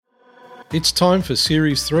It's time for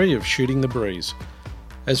Series 3 of Shooting the Breeze.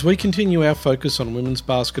 As we continue our focus on women's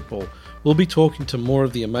basketball, we'll be talking to more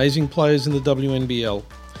of the amazing players in the WNBL,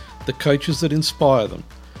 the coaches that inspire them,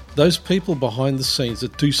 those people behind the scenes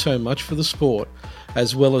that do so much for the sport,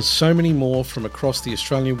 as well as so many more from across the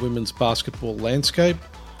Australian women's basketball landscape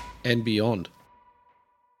and beyond.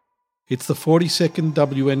 It's the 42nd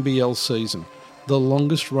WNBL season, the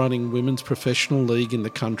longest running women's professional league in the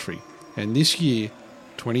country, and this year,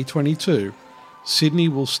 2022, Sydney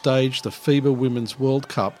will stage the FIBA Women's World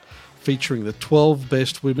Cup featuring the 12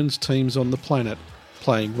 best women's teams on the planet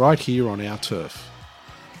playing right here on our turf.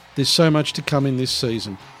 There's so much to come in this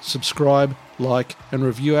season. Subscribe, like and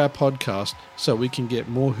review our podcast so we can get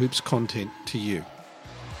more hoops content to you.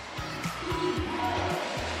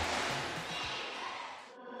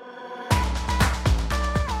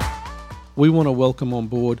 We want to welcome on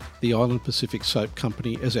board the Island Pacific Soap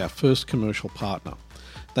Company as our first commercial partner.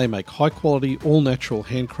 They make high-quality, all-natural,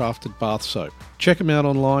 handcrafted bath soap. Check them out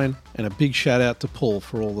online, and a big shout-out to Paul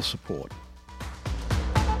for all the support.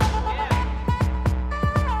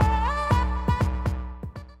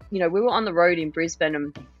 You know, we were on the road in Brisbane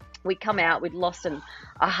and we'd come out, we'd lost a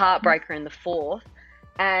heartbreaker in the fourth,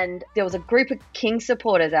 and there was a group of King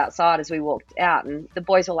supporters outside as we walked out, and the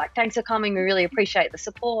boys were like, "Thanks for coming, we really appreciate the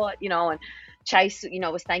support," you know, and Chase, you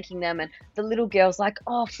know, was thanking them, and the little girl's like,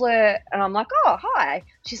 "Oh, Fleur," and I'm like, "Oh, hi."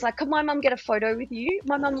 She's like, "Could my mum get a photo with you?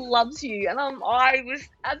 My mum loves you." And I was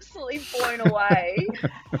absolutely blown away.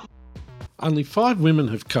 Only 5 women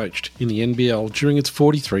have coached in the NBL during its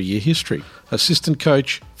 43-year history. Assistant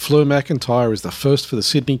coach Fleur McIntyre is the first for the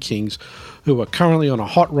Sydney Kings, who are currently on a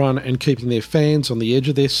hot run and keeping their fans on the edge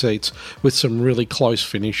of their seats with some really close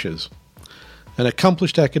finishes. An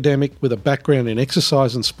accomplished academic with a background in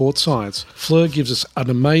exercise and sports science, Fleur gives us an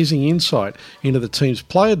amazing insight into the team's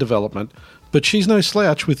player development, but she's no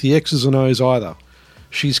slouch with the X's and O's either.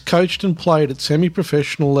 She's coached and played at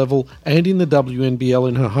semi-professional level and in the WNBL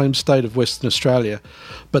in her home state of Western Australia,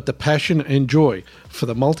 but the passion and joy for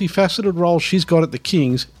the multifaceted role she's got at the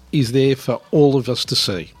Kings is there for all of us to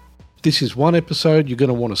see. This is one episode you're going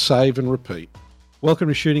to want to save and repeat. Welcome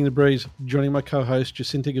to Shooting the Breeze. Joining my co-host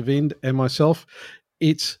Jacinta Govind and myself,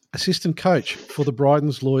 it's assistant coach for the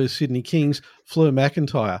Bryden's Lawyers Sydney Kings, Fleur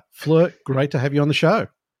McIntyre. Fleur, great to have you on the show.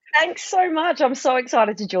 Thanks so much. I'm so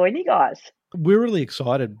excited to join you guys. We're really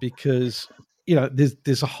excited because, you know,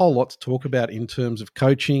 there's a whole lot to talk about in terms of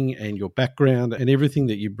coaching and your background and everything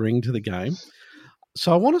that you bring to the game.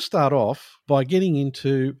 So I want to start off by getting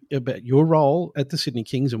into about your role at the Sydney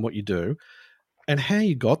Kings and what you do and how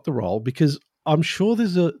you got the role, because I'm sure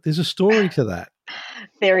there's a story to that.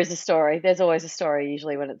 There is a story. There's always a story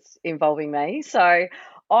usually when it's involving me. So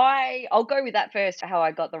I'll go with that first, how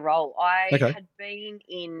I got the role. I had been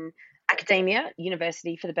in academia,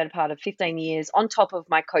 university for the better part of 15 years on top of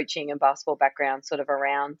my coaching and basketball background, sort of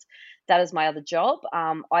around that as my other job.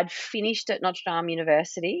 I'd finished at Notre Dame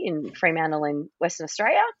University in Fremantle in Western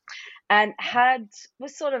Australia and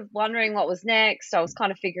was sort of wondering what was next. I was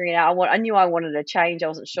kind of figuring it out. I knew I wanted a change. I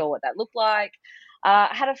wasn't sure what that looked like. I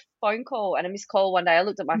had a phone call and a missed call one day. I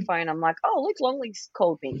looked at my phone. I'm like, "Oh, Luke Longley's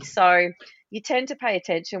called me." So you tend to pay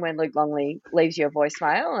attention when Luke Longley leaves you a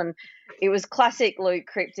voicemail. And it was classic Luke,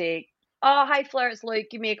 cryptic. "Oh, hey, Fleur, it's Luke.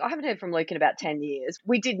 I haven't heard from Luke in about 10 years.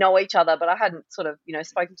 We did know each other, but I hadn't sort of,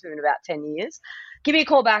 spoken to him in about 10 years. Give me a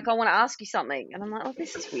call back. I want to ask you something." And I'm like, "Oh,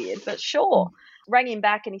 this is weird, but sure." Rang him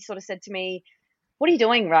back and he sort of said to me, "What are you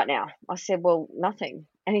doing right now?" I said, "Well, nothing."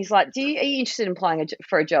 And he's like, "Are you interested in applying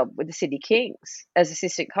for a job with the Sydney Kings as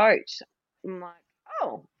assistant coach?" I'm like,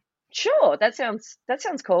 "Oh, sure. That sounds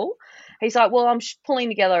cool." He's like, "Well, I'm pulling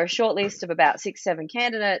together a short list of about 6-7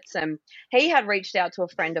 candidates." And he had reached out to a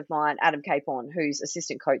friend of mine, Adam Capon, who's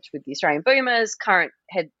assistant coach with the Australian Boomers, current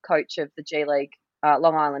head coach of the G League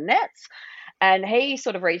Long Island Nets. And he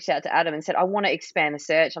sort of reached out to Adam and said, "I want to expand the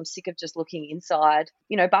search. I'm sick of just looking inside,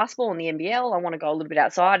 basketball in the NBL. I want to go a little bit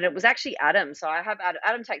outside." And it was actually Adam. So I have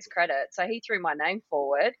Adam takes credit. So he threw my name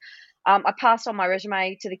forward. I passed on my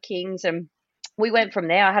resume to the Kings and we went from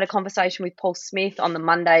there. I had a conversation with Paul Smith on the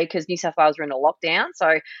Monday because New South Wales were in a lockdown.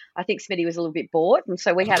 So I think Smitty was a little bit bored. And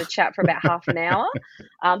so we had a chat for about half an hour,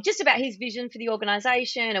 just about his vision for the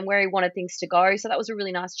organisation and where he wanted things to go. So that was a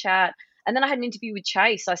really nice chat. And then I had an interview with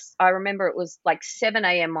Chase. I remember it was like 7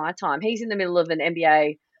 a.m. my time. He's in the middle of an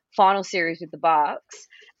NBA final series with the Bucks.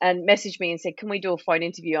 and messaged me and said, "Can we do a phone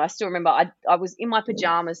interview?" I still remember I was in my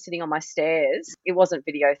pajamas sitting on my stairs. It wasn't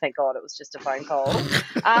video, thank God. It was just a phone call.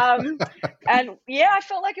 And yeah, I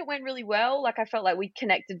felt like it went really well. Like I felt like we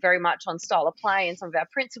connected very much on style of play and some of our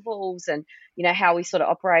principles and, how we sort of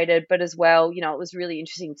operated. But as well, it was really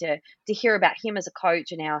interesting to hear about him as a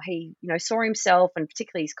coach and how he, saw himself and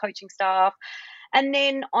particularly his coaching staff. And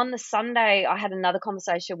then on the Sunday, I had another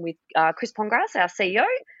conversation with Chris Pongrass, our CEO.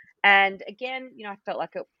 And again, I felt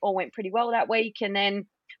like it all went pretty well that week. And then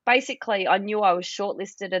basically I knew I was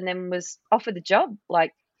shortlisted and then was offered the job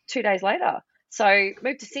like 2 days later. So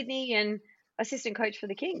moved to Sydney and assistant coach for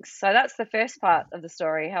the Kings. So that's the first part of the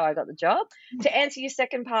story, how I got the job. To answer your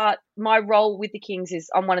second part, my role with the Kings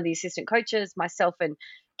is I'm one of the assistant coaches. Myself and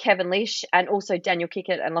Kevin Lish and also Daniel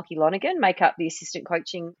Kickett and Lockie Lonergan make up the assistant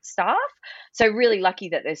coaching staff. So really lucky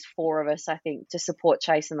that there's 4 of us, I think, to support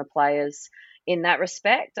Chase and the players in that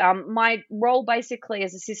respect. My role basically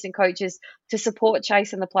as assistant coach is to support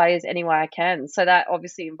Chase and the players any way I can. So that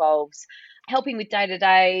obviously involves helping with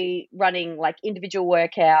day-to-day running like individual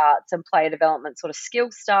workouts and player development sort of skill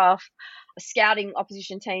stuff, scouting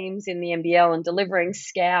opposition teams in the NBL and delivering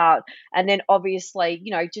scout, and then obviously,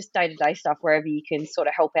 just day-to-day stuff wherever you can sort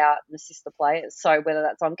of help out and assist the players. So whether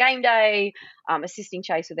that's on game day, assisting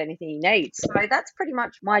Chase with anything he needs. So that's pretty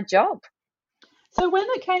much my job. So when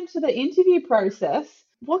it came to the interview process,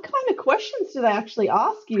 what kind of questions do they actually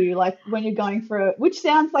ask you? Like when you're going for which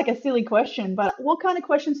sounds like a silly question, but what kind of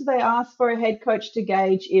questions do they ask for a head coach to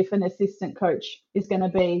gauge if an assistant coach is going to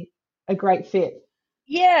be a great fit?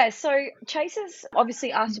 Yeah, so Chase has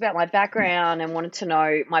obviously asked about my background and wanted to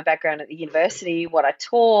know my background at the university, what I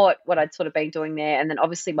taught, what I'd sort of been doing there, and then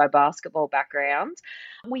obviously my basketball background.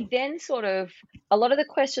 We then a lot of the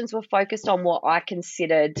questions were focused on what I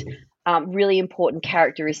considered really important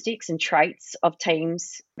characteristics and traits of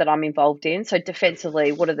teams that I'm involved in. So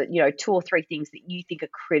defensively, what are the 2 or 3 things that you think are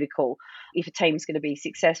critical if a team's going to be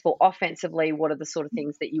successful? Offensively, what are the sort of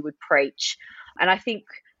things that you would preach? And I think,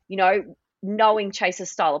 knowing Chase's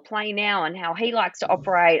style of play now and how he likes to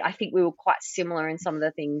operate, I think we were quite similar in some of the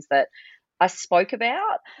things that I spoke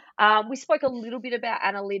about. We spoke a little bit about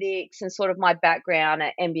analytics and sort of my background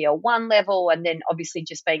at NBL 1 level, and then obviously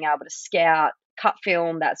just being able to scout, cut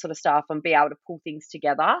film, that sort of stuff, and be able to pull things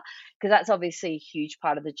together, because that's obviously a huge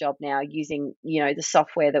part of the job now, using, the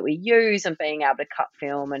software that we use and being able to cut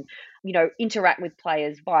film and, interact with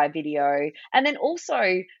players via video. And then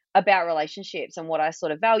also about relationships and what I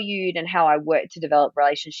sort of valued and how I worked to develop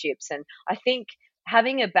relationships. And I think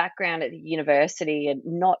having a background at the university and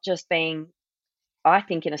not just being, I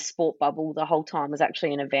think, in a sport bubble the whole time was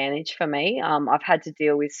actually an advantage for me. I've had to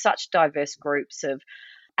deal with such diverse groups of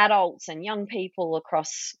adults and young people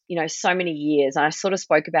across, so many years. And I sort of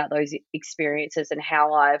spoke about those experiences and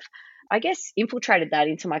how I've, I guess, infiltrated that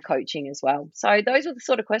into my coaching as well. So those were the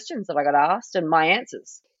sort of questions that I got asked and my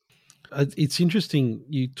answers. It's interesting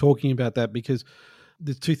you talking about that, because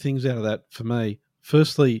there's 2 things out of that for me.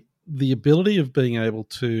 Firstly, the ability of being able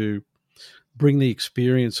to bring the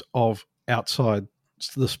experience of outside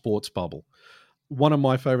the sports bubble. One of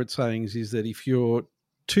my favorite sayings is that if you're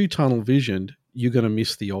too tunnel visioned, you're going to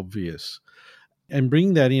miss the obvious. And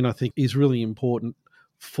bringing that in, I think, is really important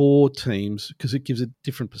for teams because it gives a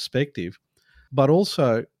different perspective. But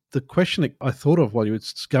also, the question that I thought of while you were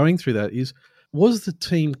going through that is, was the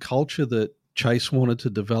team culture that Chase wanted to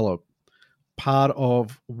develop part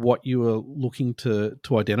of what you were looking to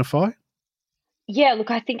identify? Yeah,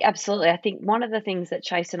 look, I think absolutely. I think one of the things that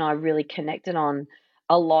Chase and I really connected on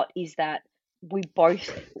a lot is that we both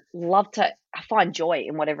love to find joy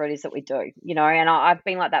in whatever it is that we do, and I've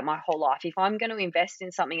been like that my whole life. If I'm going to invest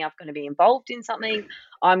in something, I'm going to be involved in something,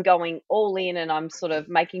 I'm going all in, and I'm sort of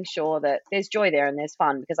making sure that there's joy there and there's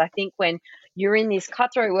fun, because I think when you're in this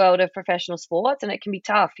cutthroat world of professional sports, and it can be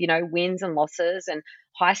tough, wins and losses and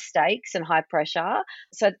high stakes and high pressure.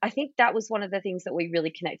 So I think that was one of the things that we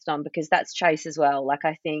really connected on, because that's Chase as well. Like,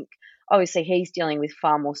 I think obviously he's dealing with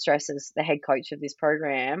far more stress as the head coach of this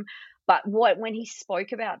program. But when he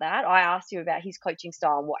spoke about that, I asked him about his coaching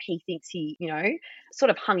style and what he thinks he, sort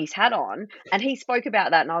of hung his hat on. And he spoke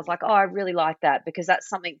about that. And I was like, oh, I really like that, because that's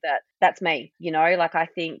something that's me, like, I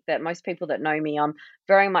think that most people that know me, I'm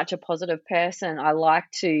very much a positive person. I like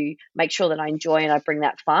to make sure that I enjoy and I bring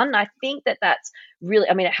that fun. I think that that's really,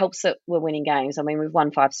 it helps that we're winning games. We've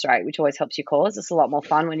won 5 straight, which always helps your cause. It's a lot more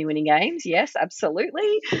fun when you're winning games. Yes,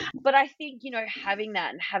 absolutely. But I think, having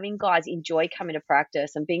that and having guys enjoy coming to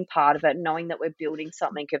practice and being part of it, knowing that we're building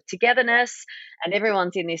something of togetherness and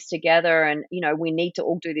everyone's in this together, and, we need to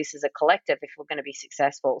all do this as a collective if we're going to be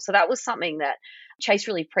successful. So that was something that Chase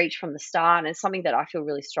really preached from the start, and it's something that I feel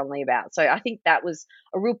really strongly about. So I think that was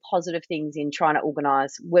are real positive things in trying to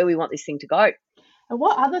organise where we want this thing to go. And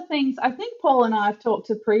what other things, I think Paul and I have talked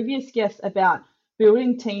to previous guests about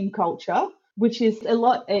building team culture, which is a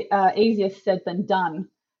lot easier said than done.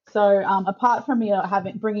 So apart from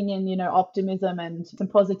bringing in optimism and some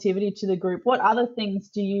positivity to the group, what other things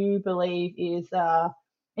do you believe is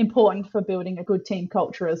important for building a good team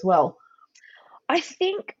culture as well? I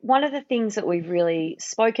think one of the things that we've really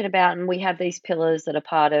spoken about, and we have these pillars that are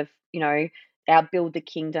part of, our build the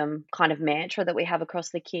kingdom kind of mantra that we have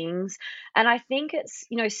across the Kings. And I think it's,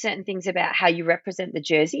 certain things about how you represent the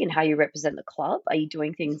jersey and how you represent the club. Are you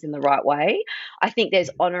doing things in the right way? I think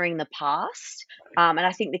there's honouring the past. And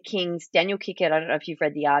I think the Kings, Daniel Kickett, I don't know if you've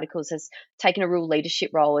read the articles, has taken a real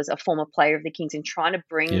leadership role as a former player of the Kings in trying to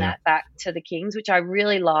bring that back to the Kings, which I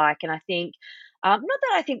really like. And I think not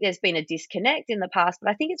that I think there's been a disconnect in the past, but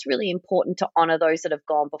I think it's really important to honour those that have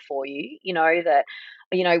gone before you, that,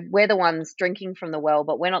 we're the ones drinking from the well,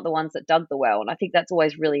 but we're not the ones that dug the well. And I think that's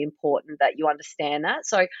always really important that you understand that.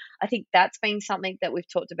 So I think that's been something that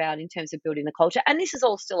we've talked about in terms of building the culture. And this is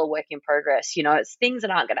all still a work in progress. It's things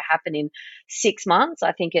that aren't going to happen in 6 months.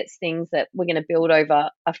 I think it's things that we're going to build over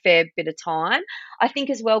a fair bit of time. I think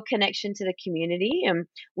as well, connection to the community. And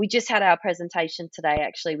we just had our presentation today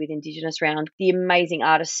actually with Indigenous Round. The amazing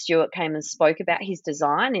artist Stuart came and spoke about his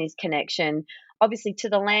design and his connection obviously to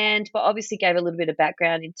the land, but obviously gave a little bit of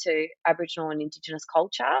background into Aboriginal and Indigenous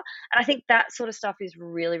culture. And I think that sort of stuff is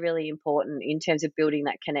really, really important in terms of building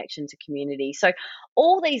that connection to community. So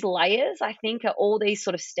all these layers, I think, are all these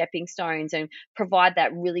sort of stepping stones and provide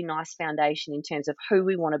that really nice foundation in terms of who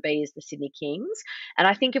we want to be as the Sydney Kings. And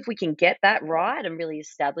I think if we can get that right and really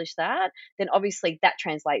establish that, then obviously that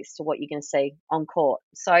translates to what you're going to see on court.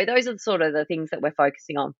 So those are sort of the things that we're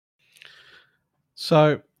focusing on.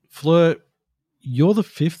 So, Fleur, you're the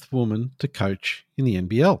 5th woman to coach in the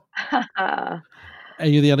NBL. And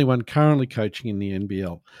you're the only one currently coaching in the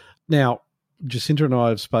NBL. Now, Jacinta and I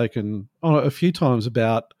have spoken a few times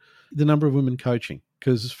about the number of women coaching,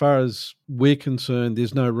 because as far as we're concerned,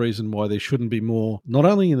 there's no reason why there shouldn't be more, not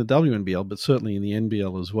only in the WNBL, but certainly in the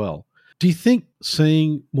NBL as well. Do you think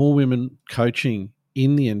seeing more women coaching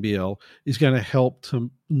in the NBL is going to help to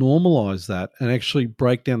normalise that and actually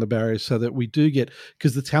break down the barriers so that we do get,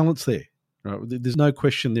 because the talent's there. Right? There's no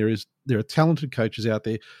question there are talented coaches out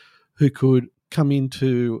there who could come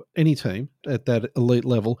into any team at that elite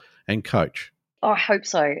level and coach. I hope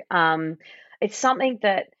so. It's something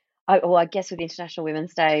that, I guess with International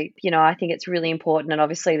Women's Day, I think it's really important. And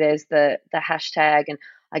obviously there's the hashtag, and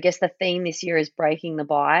I guess the theme this year is breaking the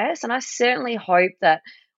bias. And I certainly hope that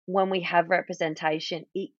when we have representation,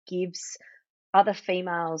 it gives other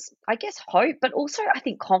females, I guess, hope, but also I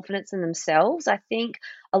think confidence in themselves. I think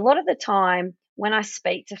a lot of the time when I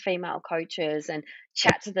speak to female coaches and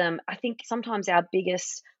chat to them, I think sometimes our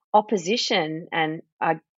biggest opposition and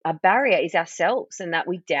a barrier is ourselves, and that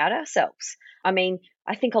we doubt ourselves. I mean,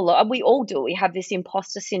 I think we all do. We have this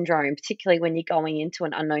imposter syndrome, particularly when you're going into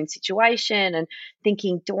an unknown situation and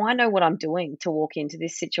thinking, do I know what I'm doing to walk into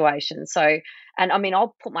this situation? So, and I mean,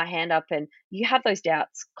 I'll put my hand up, and you have those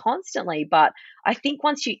doubts constantly. But I think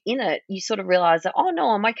once you're in it, you sort of realize that, oh no,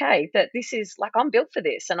 I'm okay, that this is like, I'm built for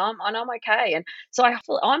this, and I'm okay. And so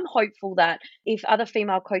I'm hopeful that if other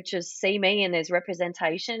female coaches see me and there's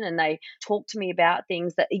representation and they talk to me about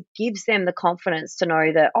things, that it gives them the confidence to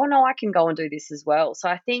know that, oh no, I can go and do this as well. So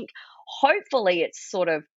I think hopefully it's sort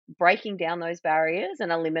of breaking down those barriers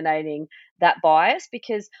and eliminating that bias,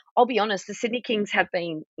 because I'll be honest, the Sydney Kings have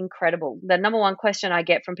been incredible. The number one question I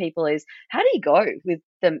get from people is, how do you go with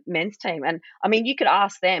the men's team? And I mean, you could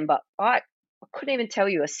ask them, but I couldn't even tell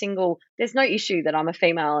you there's no issue that I'm a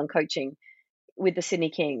female and coaching with the Sydney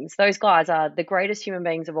Kings. Those guys are the greatest human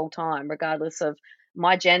beings of all time, regardless of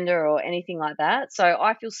my gender or anything like that. So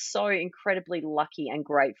I feel so incredibly lucky and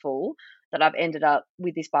grateful that I've ended up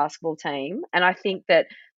with this basketball team. And I think that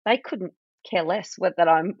they couldn't care less that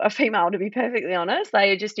I'm a female, to be perfectly honest.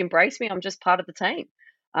 They just embrace me. I'm just part of the team.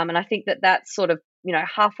 And I think that that's sort of,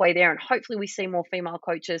 halfway there. And hopefully we see more female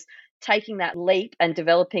coaches taking that leap and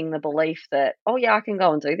developing the belief that, oh yeah, I can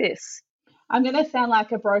go and do this. I'm going to sound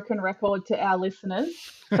like a broken record to our listeners,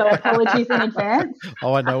 so apologies in advance.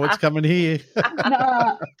 Oh, I know what's coming here.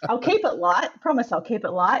 No, I'll keep it light. Promise I'll keep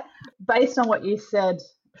it light. Based on what you said,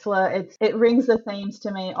 Fleur, it rings the themes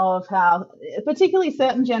to me of how, particularly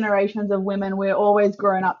certain generations of women, we're always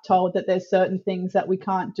grown up told that there's certain things that we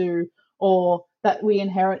can't do, or that we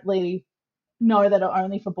inherently know that are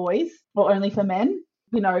only for boys or only for men.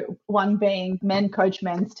 One being men coach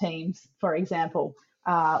men's teams, for example.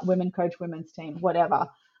 Women coach women's team, whatever.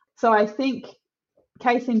 So I think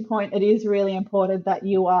case in point, it is really important that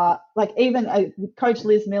you are, like, even Coach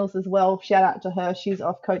Liz Mills as well, shout out to her, she's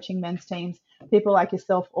off coaching men's teams, people like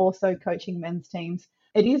yourself also coaching men's teams.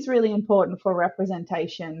 It is really important for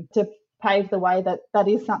representation to pave the way that that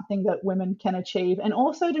is something that women can achieve, and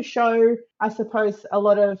also to show, I suppose, a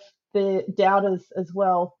lot of the doubters as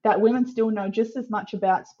well, that women still know just as much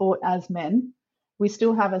about sport as men. We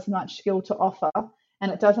still have as much skill to offer,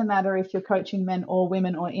 and it doesn't matter if you're coaching men or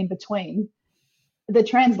women or in between. The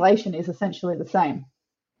translation is essentially the same.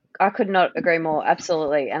 I could not agree more.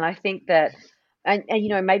 Absolutely. And I think that, and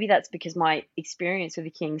maybe that's because my experience with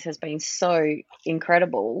the Kings has been so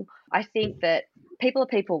incredible. I think that people are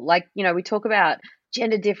people. Like, we talk about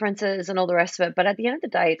gender differences and all the rest of it, but at the end of the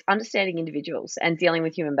day, it's understanding individuals and dealing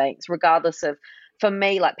with human beings, regardless of, for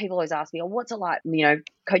me, like, people always ask me, oh, what's it like,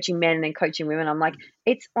 coaching men and coaching women? I'm like,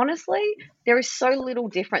 it's honestly, there is so little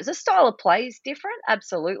difference. The style of play is different,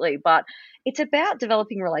 absolutely, but it's about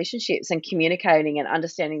developing relationships and communicating and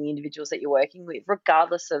understanding the individuals that you're working with,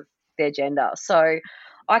 regardless of their gender. So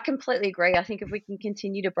I completely agree. I think if we can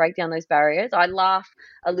continue to break down those barriers, I laugh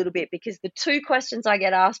a little bit because the two questions I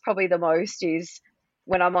get asked probably the most is,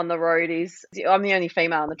 when I'm on the road, is I'm the only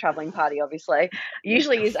female in the travelling party, obviously.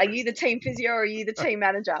 Usually is, are you the team physio or are you the team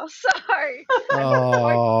manager? So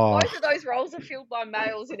both of those roles are filled by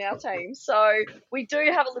males in our team. So we do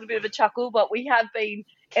have a little bit of a chuckle, but we have been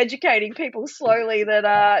educating people slowly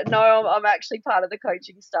that, no, I'm actually part of the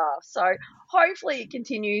coaching staff. So hopefully it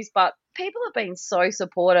continues, but people have been so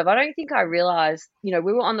supportive. I don't think I realised, we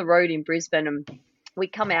were on the road in Brisbane and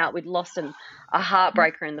we'd come out, we'd lost a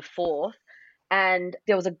heartbreaker in the fourth. And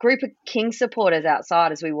there was a group of King supporters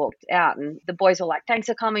outside as we walked out, and the boys were like, thanks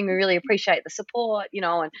for coming, we really appreciate the support,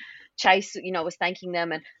 and Chase, was thanking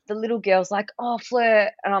them, and the little girl's like, oh, Fleur,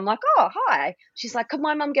 and I'm like, oh, hi. She's like, could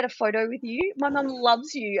my mum get a photo with you? My mum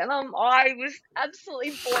loves you. And I was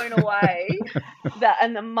absolutely blown away.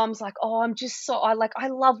 And the mum's like, oh, I'm just so, I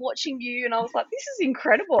love watching you. And I was like, this is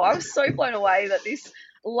incredible. I was so blown away that this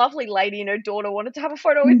lovely lady and her daughter wanted to have a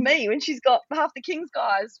photo with me when she's got half the Kings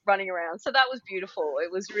guys running around. So that was beautiful.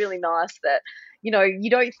 It was really nice that, you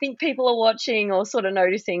don't think people are watching or sort of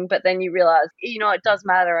noticing, but then you realize, it does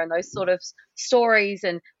matter. And those sort of stories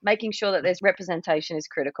and making sure that there's representation is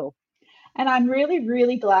critical. And I'm really,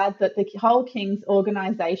 really glad that the whole Kings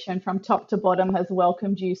organisation from top to bottom has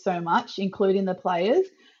welcomed you so much, including the players,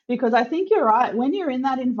 because I think you're right. When you're in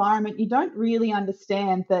that environment, you don't really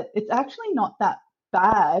understand that it's actually not that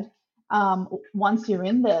bad once you're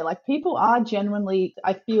in there. Like, people are genuinely,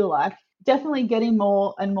 I feel like, definitely getting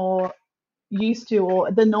more and more used to,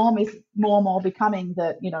 or the norm is more and more becoming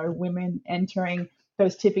that, women entering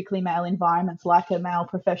those typically male environments like a male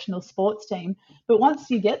professional sports team. But once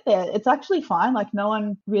you get there, it's actually fine. Like, no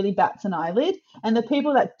one really bats an eyelid. And the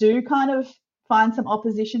people that do kind of find some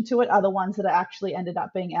opposition to it are the ones that are actually ended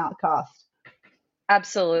up being outcast.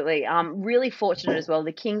 Absolutely. Really fortunate as well.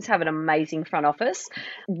 The Kings have an amazing front office,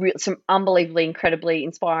 some unbelievably, incredibly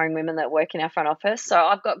inspiring women that work in our front office. So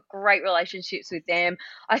I've got great relationships with them.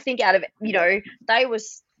 I think out of, they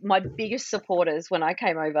was my biggest supporters when I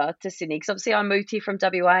came over to Sydney, because obviously I moved here from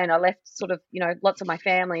WA and I left sort of, lots of my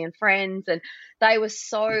family and friends, and they were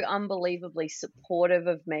so unbelievably supportive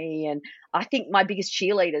of me, and I think my biggest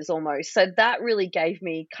cheerleaders almost. So that really gave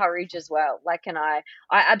me courage as well. Like, and I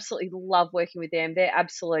absolutely love working with them. They're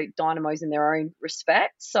absolute dynamos in their own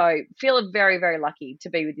respect. So feel very, very lucky to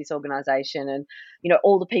be with this organisation and,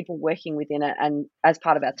 all the people working within it and as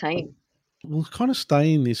part of our team. We'll kind of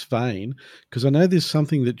stay in this vein because I know there's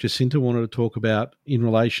something that Jacinta wanted to talk about in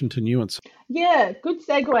relation to nuance. Yeah, good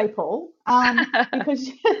segue, Paul. Because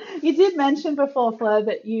you did mention before, Fleur,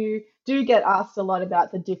 that you do get asked a lot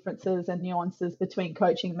about the differences and nuances between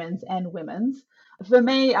coaching men's and women's. For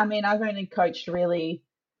me, I mean, I've only coached really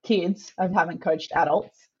kids. I haven't coached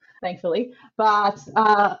adults, thankfully. But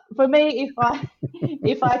for me,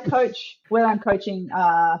 if I coach, when I'm coaching,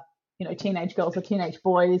 teenage girls or teenage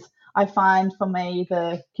boys, I find for me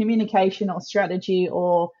the communication or strategy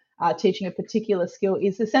or teaching a particular skill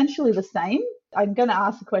is essentially the same. I'm going to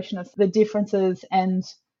ask the question of the differences and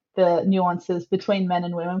the nuances between men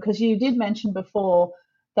and women, because you did mention before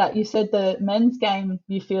that you said the men's game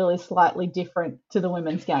you feel is slightly different to the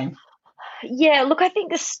women's game. Yeah, look, I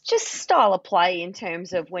think it's just style of play in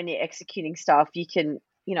terms of when you're executing stuff. You can,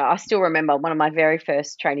 I still remember one of my very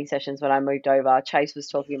first training sessions when I moved over, Chase was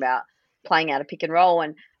talking about playing out a pick and roll,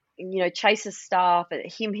 and Chase's staff,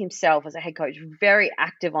 him himself as a head coach, very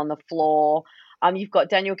active on the floor. You've got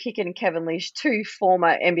Daniel Kicken and Kevin Lish, two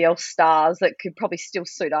former NBL stars that could probably still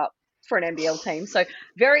suit up for an NBL team. So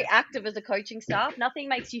very active as a coaching staff. Nothing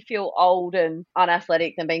makes you feel old and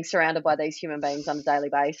unathletic than being surrounded by these human beings on a daily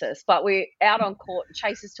basis. But we're out on court, and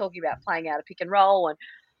Chase is talking about playing out a pick and roll, and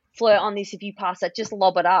Fleur, on this, if you pass that, just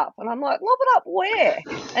lob it up. And I'm like, lob it up where?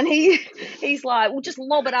 And he's like, well, just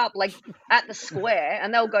lob it up like at the square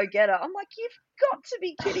and they'll go get it. I'm like, you've got to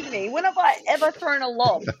be kidding me. When have I ever thrown a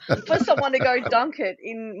lob for someone to go dunk it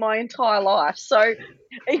in my entire life? So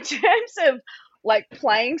in terms of like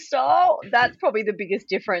playing style, that's probably the biggest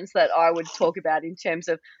difference that I would talk about in terms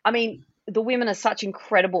of, I mean, the women are such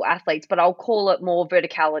incredible athletes, but I'll call it more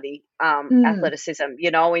verticality, athleticism,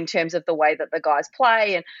 in terms of the way that the guys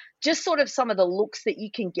play and just sort of some of the looks that you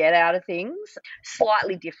can get out of things,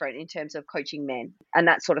 slightly different in terms of coaching men and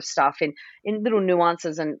that sort of stuff in little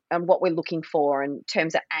nuances and what we're looking for in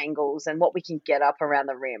terms of angles and what we can get up around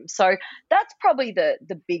the rim. So that's probably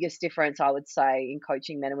the biggest difference I would say in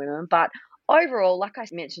coaching men and women. But overall, like I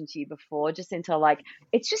mentioned to you before, just into like,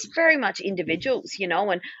 it's just very much individuals,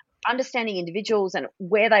 and understanding individuals and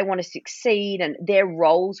where they want to succeed and their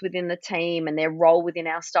roles within the team and their role within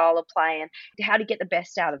our style of play and how to get the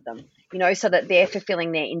best out of them, so that they're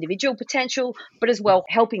fulfilling their individual potential, but as well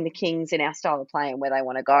helping the Kings in our style of play and where they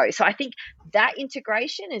want to go. So I think that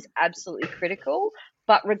integration is absolutely critical,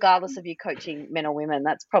 but regardless of you coaching men or women,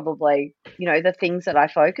 that's probably, the things that I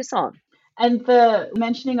focus on. And the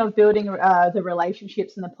mentioning of building the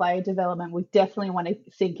relationships and the player development, we definitely want to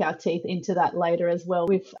sink our teeth into that later as well.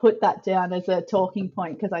 We've put that down as a talking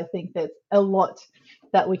point because I think there's a lot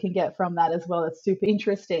that we can get from that as well. It's super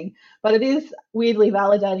interesting. But it is weirdly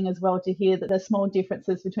validating as well to hear that the small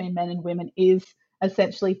differences between men and women is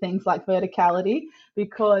essentially things like verticality,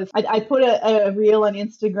 because I put a reel on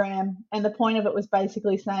Instagram and the point of it was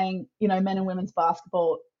basically saying, men and women's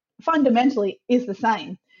basketball fundamentally is the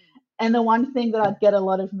same. And the one thing that I'd get a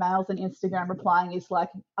lot of males on Instagram replying is like,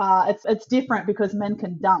 it's different because men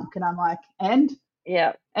can dunk. And I'm like, and?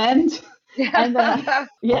 Yeah. And then,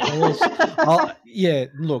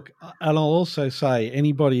 look, and I'll also say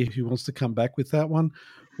anybody who wants to come back with that one,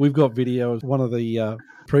 we've got video of one of the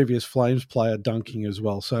previous Flames player dunking as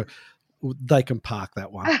well. So they can park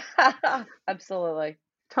that one. Absolutely.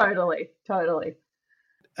 Totally.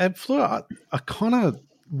 And Fleur, I kind of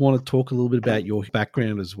want to talk a little bit about your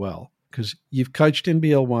background as well, because you've coached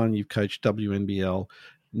NBL 1, you've coached WNBL,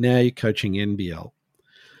 now you're coaching NBL.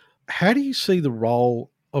 How do you see the role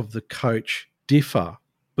of the coach differ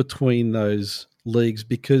between those leagues?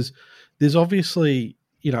 Because there's obviously,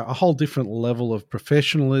 a whole different level of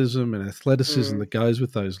professionalism and athleticism that goes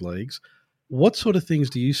with those leagues. What sort of things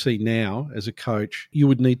do you see now as a coach you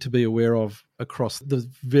would need to be aware of across the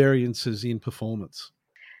variances in performance?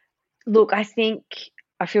 Look, I think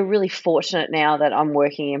I feel really fortunate now that I'm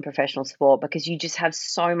working in professional sport because you just have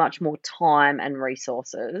so much more time and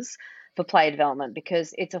resources for player development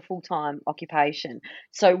because it's a full-time occupation.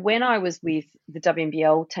 So when I was with the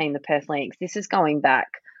WNBL team, the Perth Lynx, this is going back,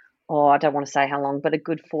 I don't want to say how long, but a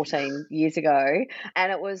good 14 years ago.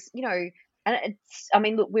 And it was,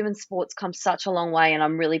 look, women's sports come such a long way and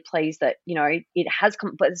I'm really pleased that, it has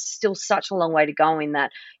come, but it's still such a long way to go in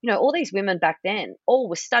that, all these women back then all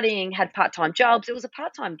were studying, had part-time jobs. It was a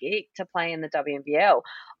part-time gig to play in the WNBL.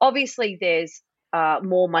 Obviously, there's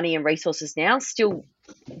more money and resources now, still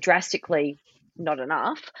drastically not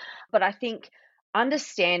enough. But I think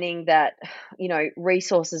understanding that,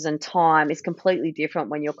 resources and time is completely different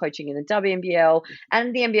when you're coaching in the WNBL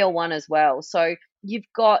and the NBL 1 as well. So you've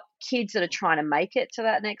got kids that are trying to make it to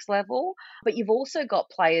that next level, but you've also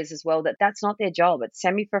got players as well that's not their job. It's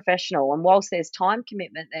semi-professional. And whilst there's time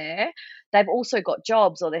commitment there, they've also got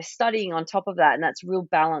jobs or they're studying on top of that. And that's real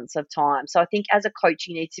balance of time. So I think as a coach,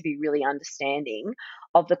 you need to be really understanding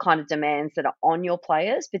of the kind of demands that are on your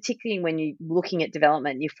players, particularly when you're looking at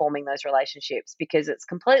development and you're forming those relationships, because it's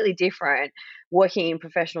completely different working in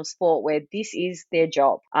professional sport where this is their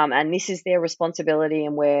job and this is their responsibility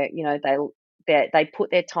and where, they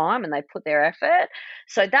put their time and they put their effort.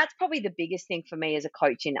 So that's probably the biggest thing for me as a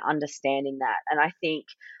coach in understanding that. And I think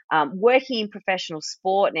working in professional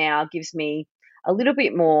sport now gives me a little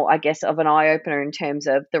bit more, I guess, of an eye-opener in terms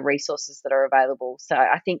of the resources that are available. So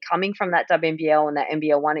I think coming from that WNBL and that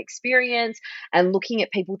NBL 1 experience and looking at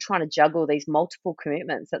people trying to juggle these multiple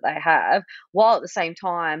commitments that they have while at the same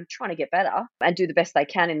time trying to get better and do the best they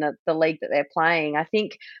can in the league that they're playing, I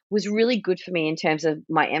think was really good for me in terms of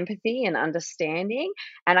my empathy and understanding.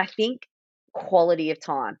 And I think quality of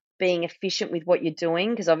time, being efficient with what you're doing,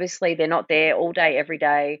 because obviously they're not there all day, every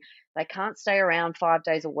day. They can't stay around 5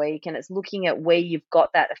 days a week. And it's looking at where you've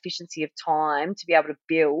got that efficiency of time to be able to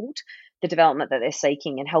build the development that they're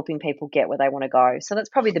seeking and helping people get where they want to go. So that's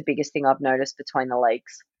probably the biggest thing I've noticed between the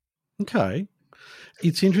leagues. Okay.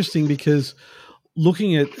 It's interesting because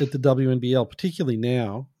looking at the WNBL, particularly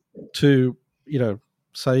now, to,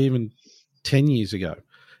 say even 10 years ago,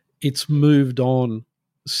 it's moved on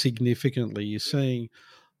significantly. You're seeing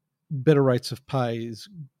better rates of pay.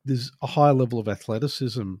 There's a higher level of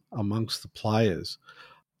athleticism amongst the players.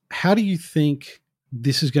 How do you think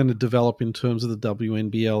this is going to develop in terms of the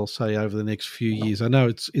WNBL, say, over the next few years? I know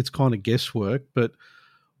it's kind of guesswork, but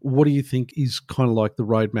what do you think is kind of like the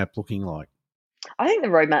roadmap looking like? I think the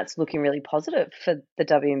roadmap's looking really positive for the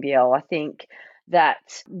WNBL. I think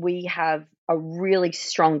that we have a really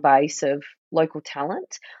strong base of local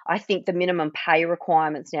talent. I think the minimum pay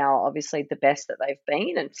requirements now are obviously the best that they've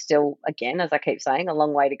been, and still, again, as I keep saying, a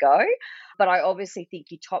long way to go. But I obviously think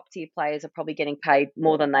your top tier players are probably getting paid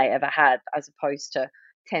more than they ever had, as opposed to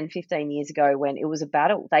 10, 15 years ago when it was a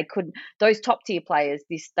battle. Those top tier players,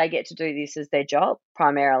 they get to do this as their job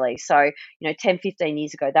primarily. So, 10, 15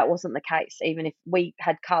 years ago, that wasn't the case. Even if we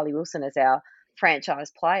had Carly Wilson as our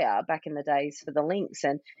franchise player back in the days for the Lynx,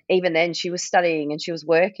 and even then she was studying and she was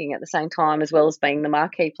working at the same time as well as being the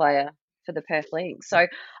marquee player for the Perth Lynx. So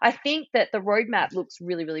I think that the roadmap looks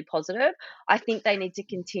really, really positive. I think they need to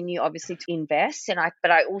continue, obviously, to invest, but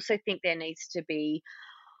I also think there needs to be,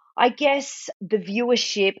 I guess, the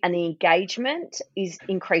viewership and the engagement is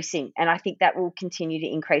increasing, and I think that will continue to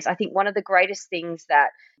increase. I think one of the greatest things that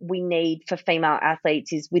we need for female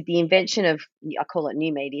athletes is, with the invention of, I call it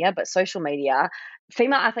new media, but social media,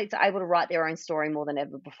 female athletes are able to write their own story more than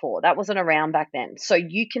ever before. That wasn't around back then. So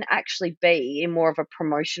you can actually be in more of a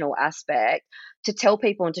promotional aspect to tell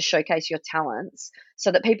people and to showcase your talents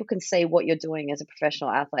so that people can see what you're doing as a professional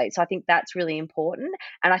athlete. So I think that's really important,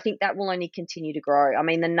 and I think that will only continue to grow. I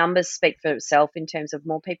mean, the numbers speak for itself in terms of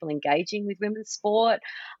more people engaging with women's sport,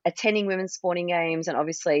 attending women's sporting games, and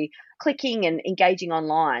obviously clicking and engaging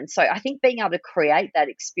online. So I think being able to create that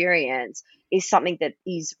experience is something that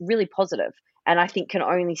is really positive, and I think can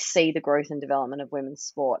only see the growth and development of women's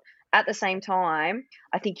sport. At the same time,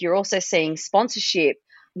 I think you're also seeing sponsorship.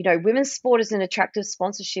 Women's sport is an attractive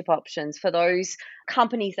sponsorship options for those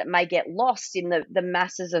companies that may get lost in the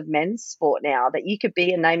masses of men's sport now, that you could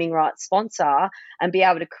be a naming rights sponsor and be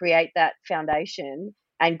able to create that foundation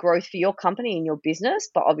and growth for your company and your business,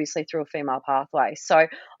 but obviously through a female pathway. So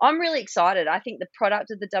I'm really excited. I think the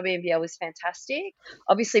product of the WNBL is fantastic.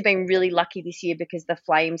 Obviously been really lucky this year because the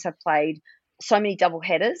Flames have played so many double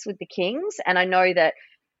headers with the Kings, and I know that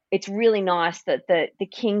it's really nice that the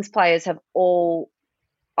Kings players have all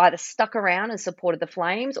either stuck around and supported the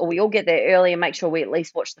Flames, or we all get there early and make sure we at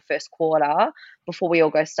least watch the first quarter before we all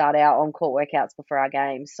go start our on-court workouts before our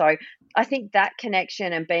games. So I think that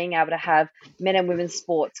connection and being able to have men and women's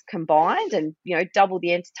sports combined and, double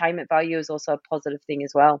the entertainment value is also a positive thing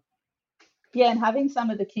as well. Yeah, and having some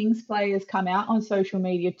of the Kings players come out on social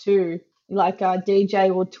media too, like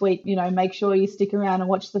DJ will tweet, make sure you stick around and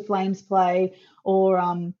watch the Flames play, or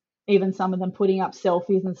even some of them putting up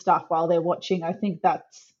selfies and stuff while they're watching. I think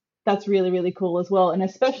that's really, really cool as well. And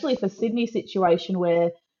especially for Sydney's situation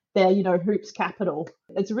where they're, hoops capital.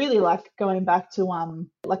 It's really like going back to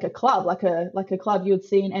like a club, like a club you would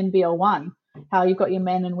see in NBL 1, how you've got your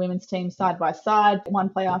men and women's teams side by side, one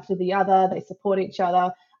play after the other, they support each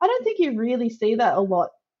other. I don't think you really see that a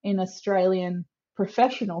lot in Australian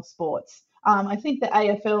professional sports. I think the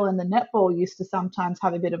AFL and the netball used to sometimes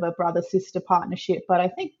have a bit of a brother-sister partnership, but I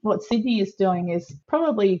think what Sydney is doing is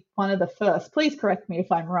probably one of the first. Please correct me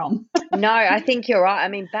if I'm wrong. No, I think you're right. I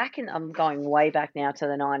mean, I'm going way back now to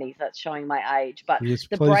the 90s. That's showing my age. But yes,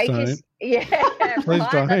 the Breakers, don't. Please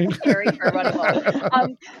don't. That's scary for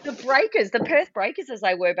everyone. The Breakers, the Perth Breakers, as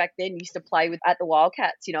they were back then, used to play at the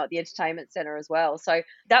Wildcats, at the entertainment centre as well. So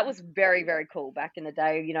that was very, very cool back in the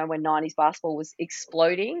day, when 90s basketball was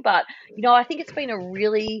exploding. But, I think it's been a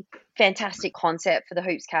really fantastic concept for the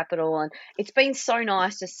Hoops Capital, and it's been so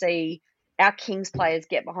nice to see our Kings players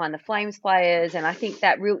get behind the Flames players, and I think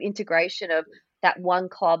that real integration of that one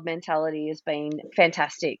club mentality has been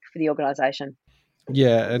fantastic for the organisation.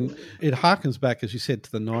 Yeah, and it harkens back, as you said,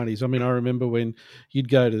 to the 90s. I mean, I remember when you'd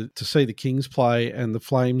go to see the Kings play and the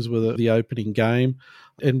Flames were the opening game,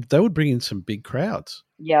 and they would bring in some big crowds.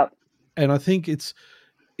 Yep. And I think it's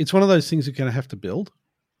one of those things you're going to have to build.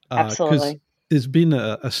 Absolutely. Because there's been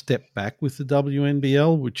a step back with the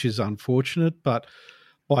WNBL, which is unfortunate, but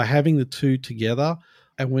by having the two together,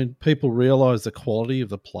 and when people realise the quality of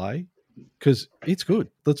the play, because it's good,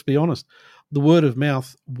 let's be honest, the word of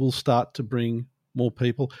mouth will start to bring more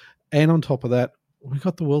people. And on top of that, we've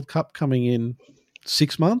got the World Cup coming in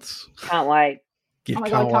 6 months. Can't wait. Yeah, oh my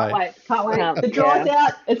God, can't wait. The draw's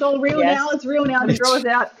out. It's all real now. It's real now. The draw's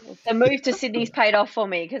out. The move to Sydney's paid off for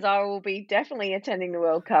me because I will be definitely attending the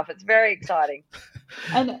World Cup. It's very exciting.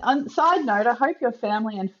 And on side note, I hope your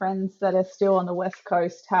family and friends that are still on the West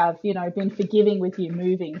Coast have, been forgiving with you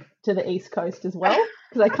moving to the East Coast as well,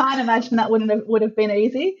 because I can't imagine that would have been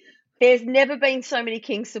easy. There's never been so many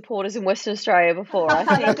Kings supporters in Western Australia before. I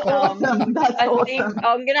think, That's awesome. I think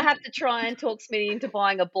I'm going to have to try and talk Smitty into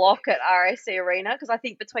buying a block at RAC Arena, because I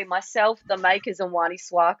think between myself, the Makers, and Wani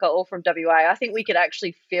Swaka, all from WA, I think we could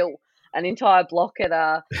actually fill an entire block at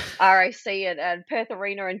RAC and Perth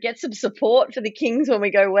Arena and get some support for the Kings when we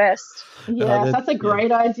go west. Yeah, that's a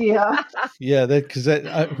great idea. Yeah, because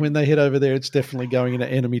when they head over there, it's definitely going into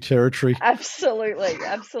enemy territory. Absolutely.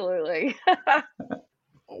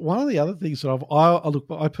 One of the other things that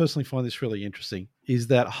I personally find this really interesting is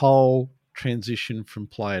that whole transition from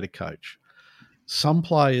player to coach. Some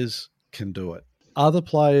players can do it. Other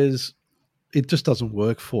players, it just doesn't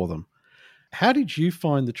work for them. How did you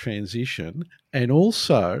find the transition? And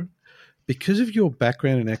also, because of your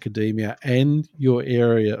background in academia and your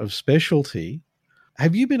area of specialty,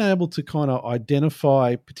 have you been able to kind of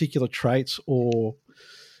identify particular traits or,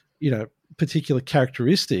 particular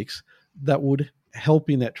characteristics that would help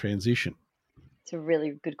in that transition? It's a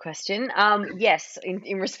really good question. Yes,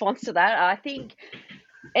 in response to that, I think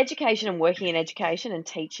education and working in education and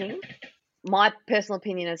teaching, my personal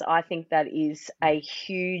opinion is I think that is a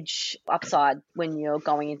huge upside when you're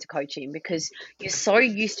going into coaching, because you're so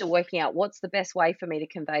used to working out what's the best way for me to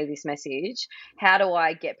convey this message. How do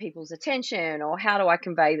I get people's attention, or how do I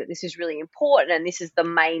convey that this is really important and this is the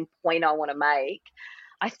main point I want to make?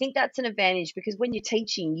 I think that's an advantage, because when you're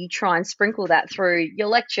teaching, you try and sprinkle that through your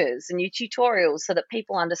lectures and your tutorials so that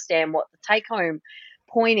people understand what the take-home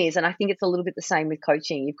point is. And I think it's a little bit the same with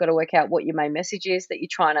coaching. You've got to work out what your main message is that you're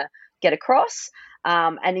trying to get across,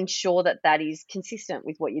 and ensure that that is consistent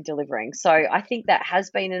with what you're delivering. So I think that has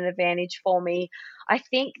been an advantage for me. I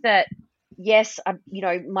think that, yes,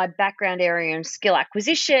 my background area in skill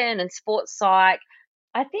acquisition and sports psych,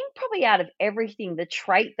 I think probably out of everything, the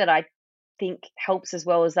trait that I think helps as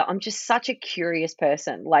well is that I'm just such a curious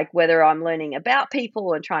person, like whether I'm learning about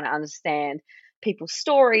people and trying to understand people's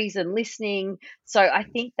stories and listening. So I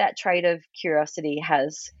think that trait of curiosity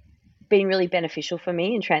has been really beneficial for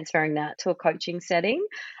me in transferring that to a coaching setting.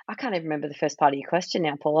 I can't even remember the first part of your question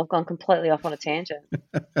now, Paul. I've gone completely off on a tangent.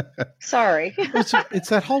 Sorry. It's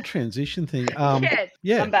that whole transition thing.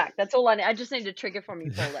 Yeah, I'm back. That's all I need. I just need a trigger from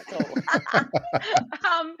you, Paul. That's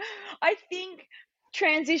all. I think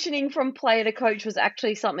transitioning from player to coach was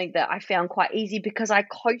actually something that I found quite easy, because I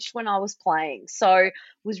coached when I was playing. So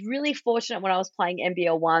was really fortunate when I was playing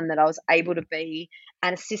NBL 1 that I was able to be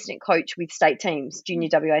an assistant coach with state teams, junior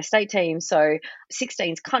WA state teams. So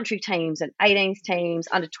 16s country teams and 18s teams,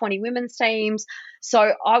 under 20 women's teams.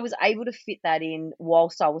 So I was able to fit that in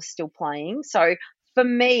whilst I was still playing. So for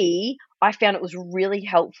me, I found it was really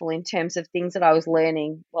helpful in terms of things that I was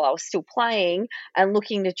learning while I was still playing, and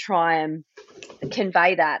looking to try and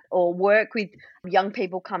convey that, or work with young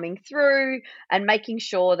people coming through and making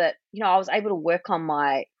sure that, I was able to work on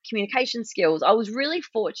my communication skills. I was really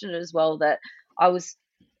fortunate as well that I was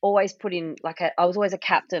always I was always a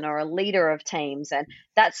captain or a leader of teams. And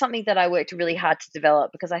that's something that I worked really hard to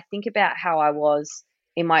develop, because I think about how I was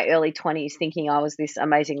in my early 20s thinking I was this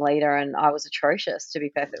amazing leader, and I was atrocious, to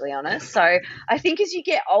be perfectly honest. So I think as you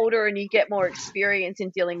get older and you get more experience in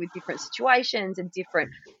dealing with different situations and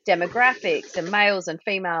different demographics and males and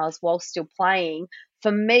females while still playing,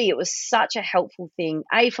 for me, it was such a helpful thing,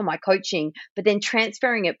 for my coaching, but then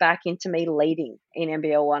transferring it back into me leading in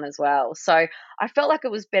NBL 1 as well. So I felt like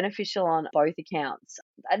it was beneficial on both accounts.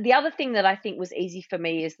 The other thing that I think was easy for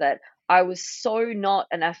me is that I was so not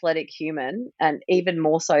an athletic human, and even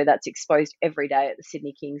more so that's exposed every day at the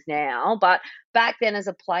Sydney Kings now. But back then as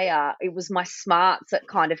a player, it was my smarts that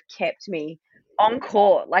kind of kept me on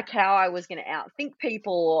court, like how I was going to outthink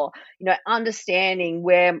people, or, understanding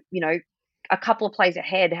where, a couple of plays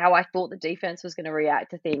ahead, how I thought the defense was going to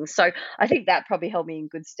react to things. So I think that probably held me in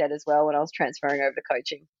good stead as well when I was transferring over to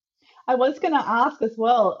coaching. I was going to ask as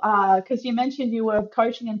well, because you mentioned you were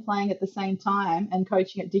coaching and playing at the same time, and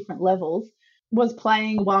coaching at different levels. Was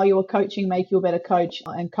playing while you were coaching make you a better coach,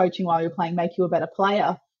 and coaching while you're playing make you a better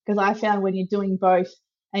player? Because I found when you're doing both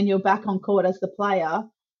and you're back on court as the player,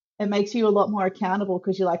 it makes you a lot more accountable,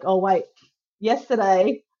 because you're like, oh, wait,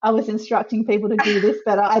 yesterday I was instructing people to do this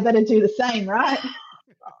better. I better do the same, right?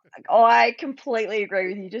 I completely agree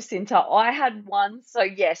with you, Jacinta. I had one. So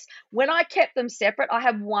yes, when I kept them separate, I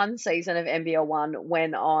had one season of NBL 1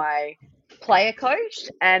 when I player coached,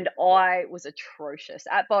 and I was atrocious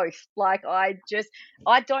at both. Like I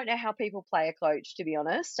don't know how people player coach, to be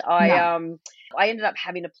honest. I ended up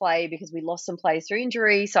having to play because we lost some players through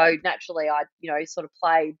injury, so naturally I sort of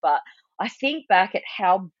played. But I think back at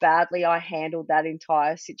how badly I handled that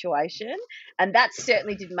entire situation, and that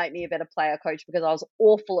certainly didn't make me a better player coach because I was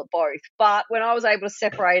awful at both. But when I was able to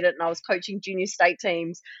separate it and I was coaching junior state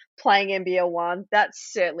teams, playing NBL 1, that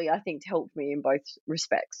certainly, I think, helped me in both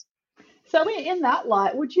respects. So in that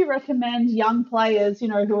light, would you recommend young players,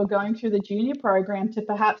 who are going through the junior program to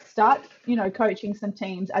perhaps start, coaching some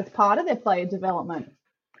teams as part of their player development?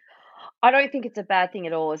 I don't think it's a bad thing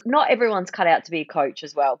at all. Not everyone's cut out to be a coach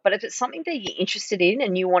as well. But if it's something that you're interested in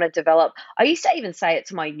and you want to develop, I used to even say it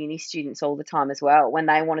to my uni students all the time as well when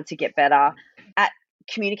they wanted to get better at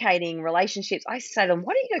communicating relationships. I used to say to them,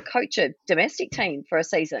 why don't you go coach a domestic team for a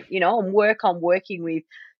season, and work on working with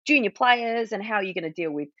junior players and how you're going to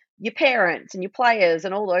deal with your parents and your players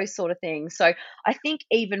and all those sort of things. So I think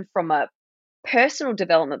even from a personal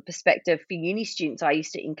development perspective for uni students, I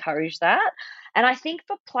used to encourage that. And I think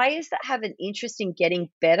for players that have an interest in getting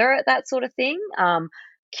better at that sort of thing,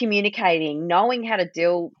 communicating, knowing how to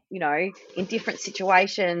deal, in different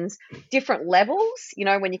situations, different levels,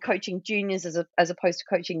 when you're coaching juniors as opposed to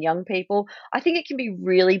coaching young people, I think it can be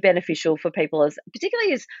really beneficial for people,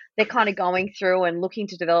 particularly as they're kind of going through and looking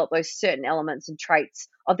to develop those certain elements and traits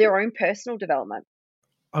of their own personal development.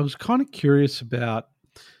 I was kind of curious about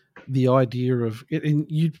the idea of it, and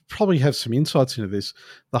you probably have some insights into this,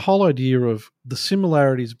 the whole idea of the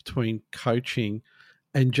similarities between coaching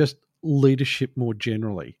and just leadership more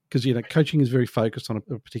generally, because coaching is very focused on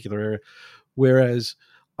a particular area, whereas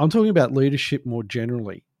I'm talking about leadership more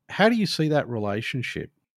generally. How do you see that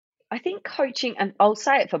relationship? I think coaching, and I'll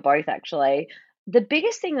say it for both actually, the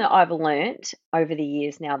biggest thing that I've learnt over the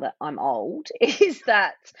years now that I'm old is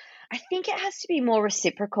that I think it has to be more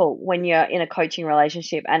reciprocal when you're in a coaching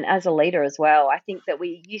relationship and as a leader as well. I think that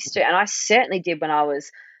we used to, and I certainly did when I was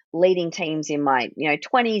leading teams in my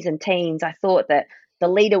 20s and teens, I thought that the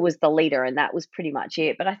leader was the leader and that was pretty much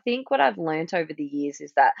it. But I think what I've learnt over the years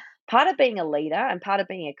is that part of being a leader and part of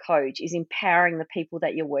being a coach is empowering the people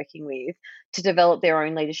that you're working with to develop their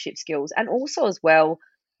own leadership skills, and also as well,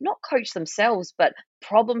 not coach themselves, but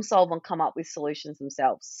problem solve and come up with solutions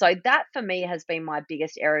themselves. So that for me has been my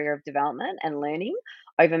biggest area of development and learning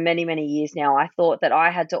over many, many years now. I thought that I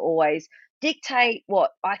had to always dictate what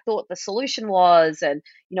I thought the solution was, and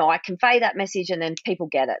I convey that message and then people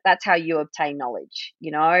get it. That's how you obtain knowledge,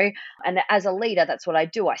 and as a leader, that's what I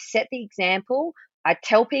do. I set the example. I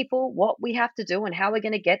tell people what we have to do and how we're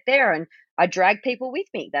going to get there, and I drag people with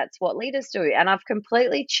me. That's what leaders do. And I've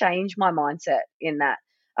completely changed my mindset in that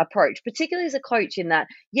approach, particularly as a coach, in that,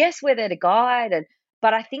 yes, we're there to guide,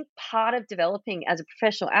 but I think part of developing as a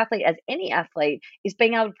professional athlete, as any athlete, is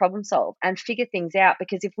being able to problem solve and figure things out.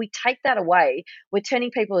 Because if we take that away, we're turning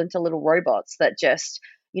people into little robots that just,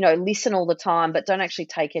 listen all the time, but don't actually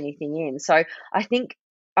take anything in. So I think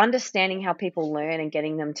understanding how people learn and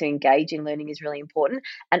getting them to engage in learning is really important,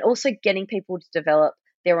 and also getting people to develop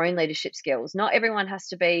their own leadership skills. Not everyone has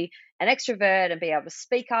to be an extrovert and be able to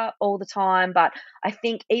speak up all the time, but I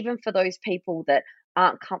think even for those people that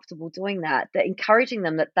aren't comfortable doing that encouraging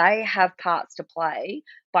them that they have parts to play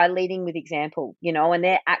by leading with example, and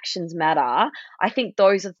their actions matter. I think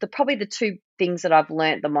those are probably the two things that I've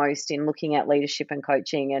learnt the most in looking at leadership and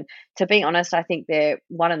coaching. And to be honest, I think they're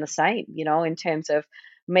one and the same, in terms of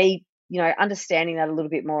me, understanding that a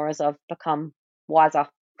little bit more as I've become wiser.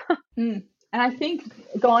 And I think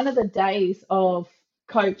gone are the days of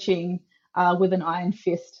coaching with an iron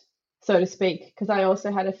fist, so to speak, because I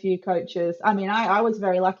also had a few coaches. I mean, I was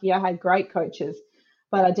very lucky. I had great coaches,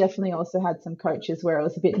 but I definitely also had some coaches where it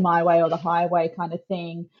was a bit my way or the highway kind of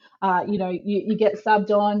thing. You get subbed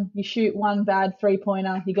on, you shoot one bad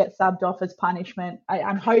three-pointer, you get subbed off as punishment.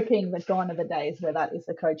 I'm hoping that gone are the days where that is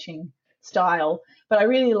the coaching style. But I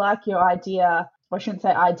really like your idea, or I shouldn't say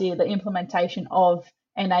idea, the implementation of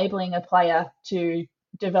enabling a player to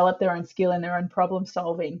develop their own skill and their own problem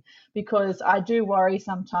solving, because I do worry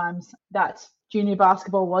sometimes that junior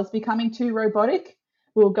basketball was becoming too robotic.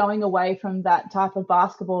 We were going away from that type of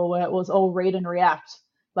basketball where it was all read and react.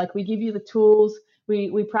 Like, we give you the tools,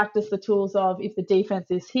 we practice the tools of, if the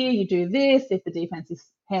defense is here, you do this, if the defense is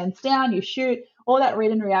hands down, you shoot. All that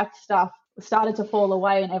read and react stuff started to fall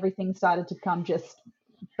away, and everything started to come just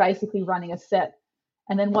basically running a set.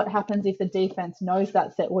 And then what happens if the defense knows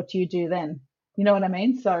that set? What do you do then? You know what I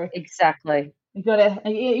mean? So exactly. You're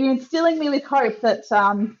instilling me with hope that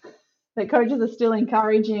that coaches are still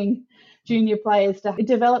encouraging junior players to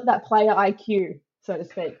develop that player IQ, so to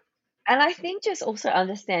speak. And I think just also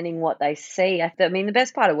understanding what they see. I mean, the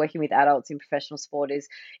best part of working with adults in professional sport is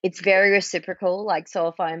it's very reciprocal. Like, so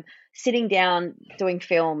if I'm sitting down doing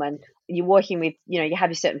film and you're working with, you have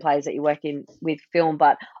your certain players that you work in with film,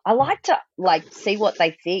 but I like to see what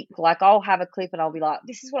they think. Like, I'll have a clip and I'll be like,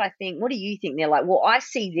 this is what I think. What do you think? And they're like, well, I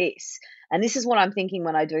see this and this is what I'm thinking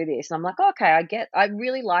when I do this. And I'm like, okay, I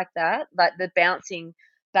really like that. Like the bouncing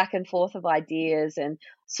back and forth of ideas and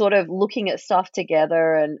sort of looking at stuff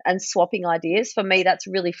together and swapping ideas. For me, that's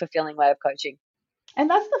a really fulfilling way of coaching. And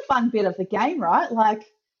that's the fun bit of the game, right? Like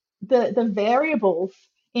the variables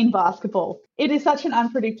in basketball. It is such an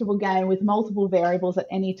unpredictable game with multiple variables at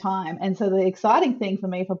any time. And so the exciting thing for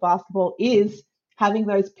me for basketball is having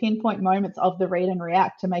those pinpoint moments of the read and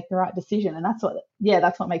react to make the right decision. And that's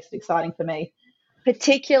what makes it exciting for me.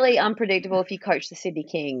 Particularly unpredictable if you coach the Sydney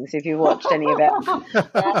Kings, if you watched any of our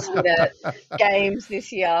last-minute games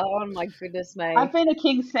this year. Oh, my goodness me. I've been a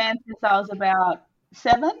Kings fan since I was about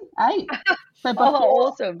 7, 8. So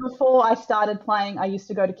awesome. Before I started playing, I used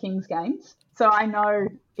to go to Kings games. So I know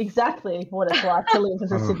exactly what it's like to live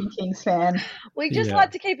as a Sydney Kings fan. We just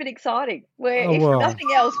like to keep it exciting. If nothing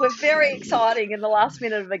else, we're very exciting in the last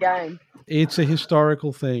minute of the game. It's a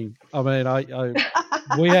historical thing. I mean,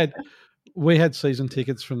 we had season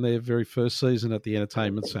tickets from their very first season at the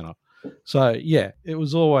Entertainment Centre. So, yeah, it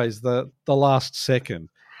was always the last second.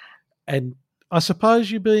 And I suppose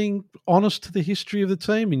you're being honest to the history of the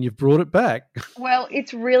team and you've brought it back. Well,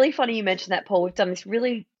 it's really funny you mentioned that, Paul. We've done this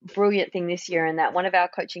really brilliant thing this year in that one of our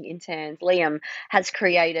coaching interns, Liam, has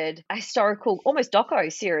created a historical, almost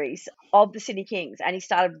doco series of the Sydney Kings. And he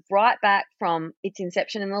started right back from its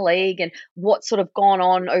inception in the league and what's sort of gone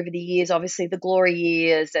on over the years, obviously the glory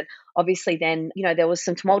years. And obviously then, there was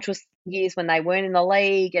some tumultuous years when they weren't in the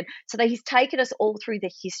league. And so he's taken us all through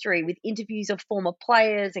the history with interviews of former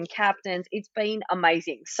players and captains. It's been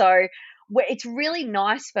amazing. So it's really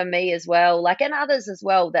nice for me as well, and others as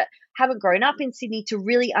well that haven't grown up in Sydney to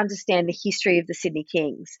really understand the history of the Sydney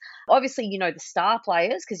Kings. Obviously, the star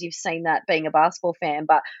players because you've seen that being a basketball fan,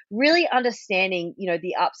 but really understanding,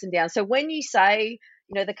 the ups and downs. So when you say,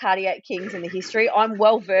 the Cardiac Kings and the history, I'm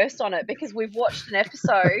well versed on it because we've watched an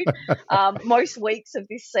episode most weeks of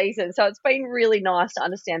this season. So it's been really nice to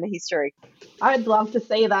understand the history. I'd love to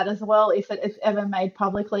see that as well if it's ever made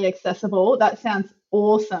publicly accessible. That sounds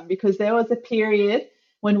awesome because there was a period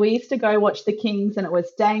when we used to go watch the Kings and it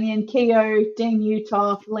was Damien Keogh, Dean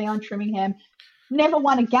Uthoff, Leon Trimmingham, never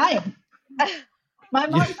won a game. My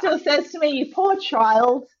mum still says to me, you poor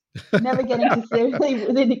child, never getting to see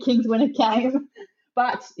the Kings win a game.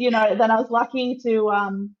 But, then I was lucky to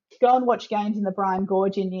go and watch games in the Brian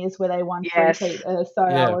Goorjian years where they won three-peat. I was,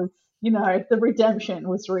 the redemption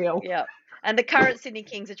was real. Yeah. And the current Sydney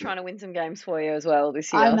Kings are trying to win some games for you as well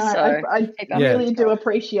this year. I know. So I really do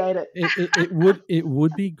appreciate it. It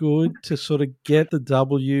would be good to sort of get the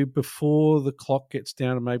W before the clock gets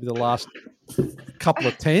down to maybe the last couple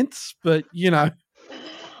of tenths, but,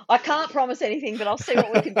 I can't promise anything, but I'll see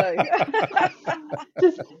what we can do.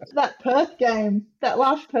 Just that Perth game, that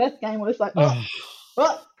last Perth game was like, and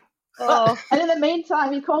in the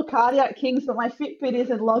meantime, you call Cardiac Kings, but my Fitbit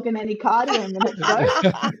isn't logging any cardio minutes, so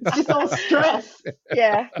it's just all stress.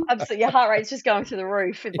 Yeah, absolutely. Your heart rate's just going through the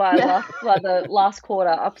roof by the last quarter,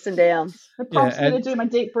 ups and downs. It prompts me to do my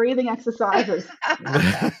deep breathing exercises.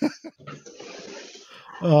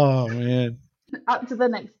 Oh, man. Up to the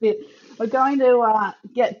next bit. We're going to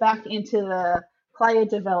get back into the player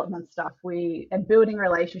development stuff and building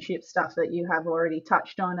relationship stuff that you have already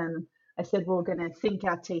touched on, and I said we're going to sink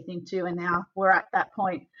our teeth into, and now we're at that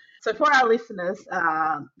point. So for our listeners,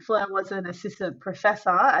 Fleur was an assistant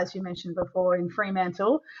professor, as you mentioned before, in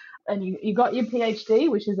Fremantle, and you got your PhD,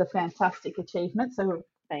 which is a fantastic achievement. So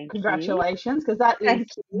congratulations, because that is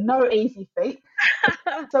no easy feat.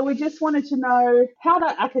 So we just wanted to know how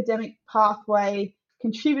that academic pathway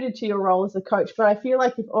contributed to your role as a coach, but I feel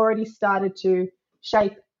like you've already started to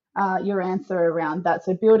shape your answer around that.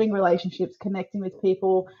 So building relationships, connecting with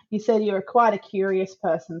people. You said you're quite a curious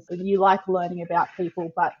person, so you like learning about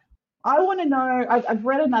people, but I want to know, I've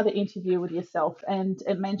read another interview with yourself and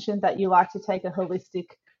it mentioned that you like to take a holistic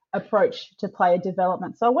approach to player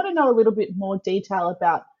development. So I want to know a little bit more detail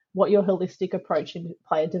about what your holistic approach in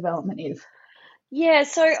player development is. Yeah,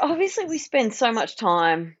 so obviously we spend so much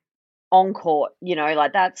time on court,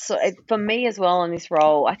 that's for me as well in this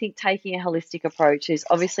role. I think taking a holistic approach is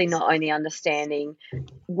obviously not only understanding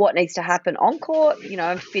what needs to happen on court,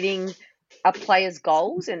 and fitting a player's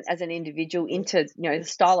goals and as an individual into, the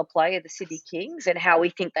style of play of the Sydney Kings and how we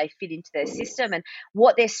think they fit into their system and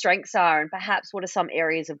what their strengths are and perhaps what are some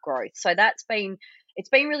areas of growth. So that's been it's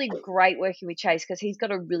been really great working with Chase because he's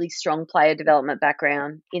got a really strong player development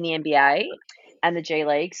background in the NBA and the G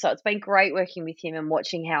League. So it's been great working with him and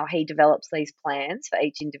watching how he develops these plans for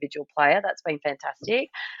each individual player. That's been fantastic.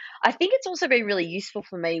 I think it's also been really useful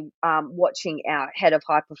for me watching our head of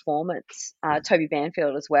high performance, Toby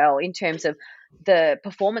Banfield, as well, in terms of the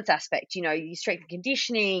performance aspect, your strength and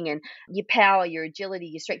conditioning and your power, your agility,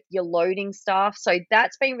 your strength, your loading stuff. So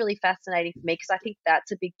that's been really fascinating for me because I think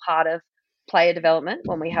that's a big part of player development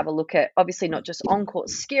when we have a look at, obviously, not just on-court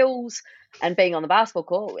skills and being on the basketball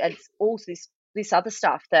court, it's also this other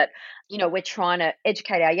stuff that, we're trying to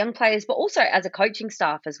educate our young players, but also as a coaching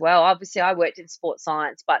staff as well. Obviously, I worked in sports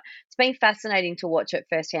science, but it's been fascinating to watch it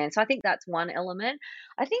firsthand. So I think that's one element.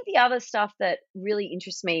 I think the other stuff that really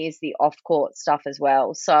interests me is the off-court stuff as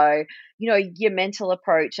well. So, your mental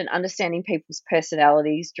approach and understanding people's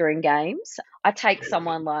personalities during games. I take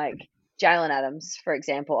someone like Jalen Adams, for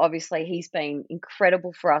example. Obviously, he's been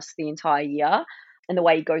incredible for us the entire year. And the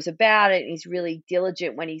way he goes about it, he's really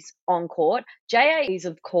diligent when he's on court. JA is,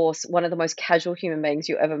 of course, one of the most casual human beings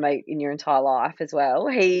you'll ever meet in your entire life as well.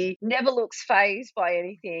 He never looks fazed by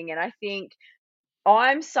anything. And I think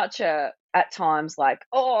I'm such at times I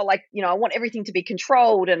want everything to be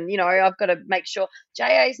controlled and, I've got to make sure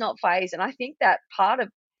JA is not fazed. And I think that part of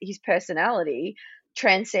his personality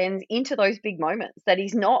transcends into those big moments, that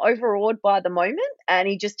he's not overawed by the moment and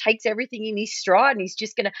he just takes everything in his stride, and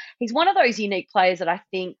he's one of those unique players that I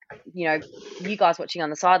think, you guys watching on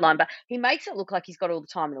the sideline, but he makes it look like he's got all the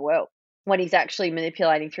time in the world when he's actually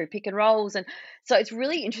manipulating through pick and rolls. And so it's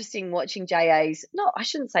really interesting watching JA's, I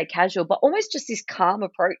shouldn't say casual, but almost just this calm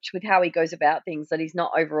approach with how he goes about things, that he's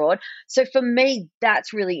not overawed. So for me,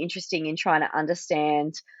 that's really interesting in trying to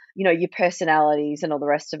understand your personalities and all the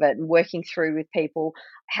rest of it, and working through with people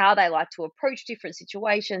how they like to approach different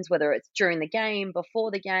situations, whether it's during the game,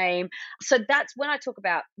 before the game. So that's when I talk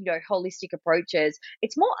about, holistic approaches,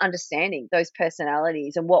 it's more understanding those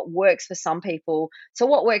personalities and what works for some people. So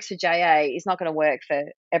what works for JA is not going to work for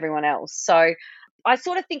everyone else. So I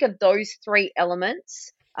sort of think of those three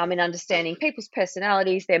elements in understanding people's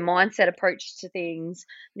personalities, their mindset approach to things.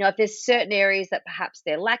 If there's certain areas that perhaps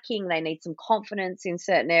they're lacking, they need some confidence in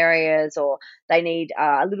certain areas, or they need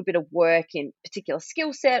a little bit of work in particular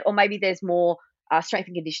skill set, or maybe there's more strength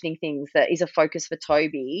and conditioning things that is a focus for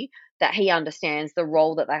Toby, that he understands the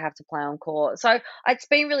role that they have to play on court. So it's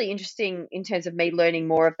been really interesting in terms of me learning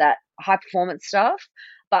more of that high performance stuff.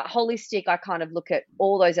 But holistic, I kind of look at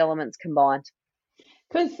all those elements combined.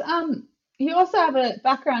 Because you also have a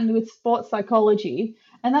background with sports psychology,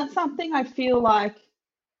 and that's something I feel like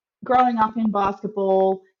growing up in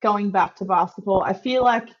basketball, going back to basketball, I feel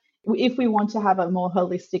like if we want to have a more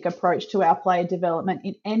holistic approach to our player development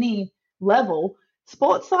in any level,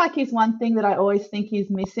 sports psych is one thing that I always think is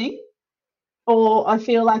missing, or I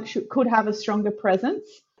feel like could have a stronger presence.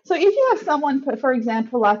 So if you have someone, for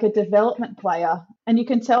example, like a development player, and you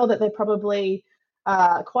can tell that they're probably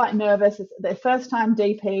quite nervous. It's their first time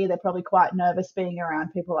DP. They're probably quite nervous being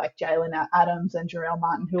around people like Jalen Adams and Jarrell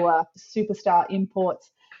Martin, who are superstar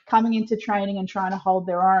imports coming into training and trying to hold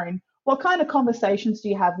their own. What kind of conversations do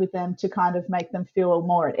you have with them to kind of make them feel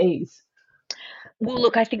more at ease? Well,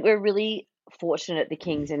 look, I think we're really fortunate at the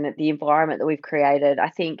Kings in that the environment that we've created. I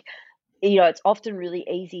think, it's often really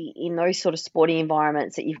easy in those sort of sporting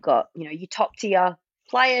environments that you've got, your top tier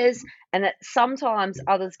players, and that sometimes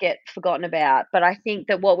others get forgotten about. But I think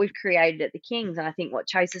that what we've created at the Kings, and I think what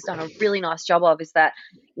Chase has done a really nice job of, is that,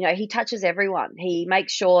 he touches everyone. He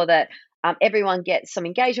makes sure that everyone gets some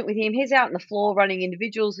engagement with him. He's out on the floor running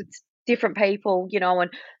individuals with different people, and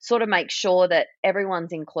sort of make sure that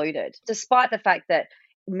everyone's included, despite the fact that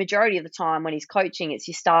majority of the time when he's coaching, it's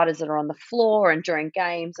your starters that are on the floor and during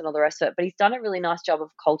games and all the rest of it. But he's done a really nice job of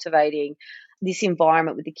cultivating this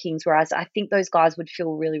environment with the Kings, whereas I think those guys would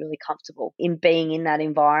feel really, really comfortable in being in that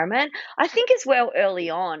environment. I think as well,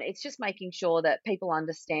 early on, it's just making sure that people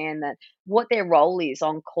understand that what their role is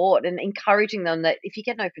on court, and encouraging them that if you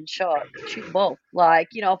get an open shot, shoot the ball.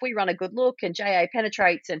 If we run a good look and JA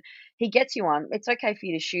penetrates and he gets you one, it's okay for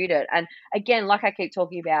you to shoot it. And again, like I keep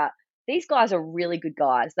talking about, these guys are really good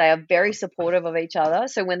guys. They are very supportive of each other.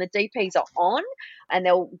 So when the DPs are on, and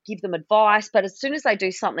they'll give them advice, but as soon as they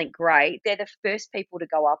do something great, they're the first people to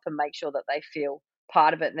go up and make sure that they feel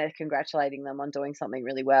part of it and they're congratulating them on doing something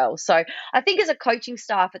really well. So I think as a coaching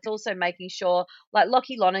staff, it's also making sure, like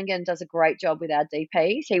Lockie Lonergan does a great job with our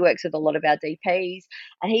DPs. He works with a lot of our DPs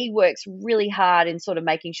and he works really hard in sort of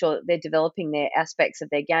making sure that they're developing their aspects of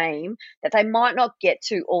their game that they might not get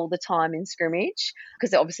to all the time in scrimmage,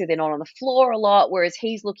 because obviously they're not on the floor a lot, whereas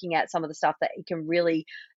he's looking at some of the stuff that he can really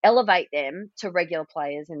elevate them to regular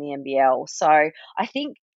players in the NBL. So I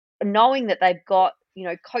think knowing that they've got,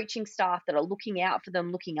 coaching staff that are looking out for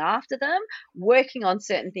them, looking after them, working on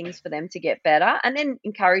certain things for them to get better, and then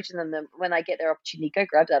encouraging them when they get their opportunity, go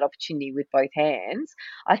grab that opportunity with both hands,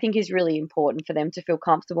 I think is really important for them to feel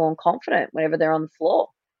comfortable and confident whenever they're on the floor.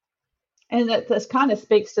 And this kind of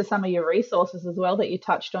speaks to some of your resources as well that you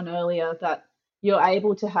touched on earlier, that you're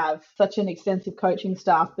able to have such an extensive coaching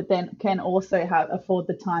staff, but then can also afford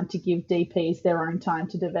the time to give DPs their own time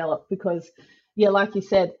to develop, because, yeah, like you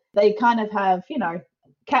said, they kind of have,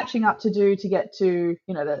 catching up to do to get to,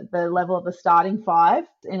 the level of the starting five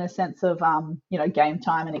in a sense of, game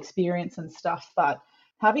time and experience and stuff. But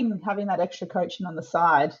having that extra coaching on the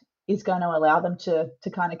side is going to allow them to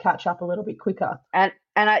kind of catch up a little bit quicker. And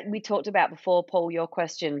we talked about before, Paul, your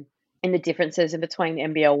question in the differences in between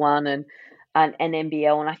NBL 1 and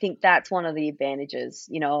NBL. And I think that's one of the advantages,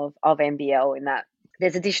 of NBL, in that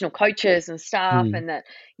there's additional coaches and staff and that,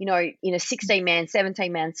 in a 16-man,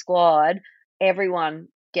 17-man squad, everyone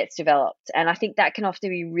gets developed. And I think that can often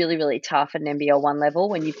be really, really tough at an NBL 1 level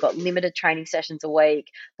when you've got limited training sessions a week,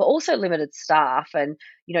 but also limited staff. And,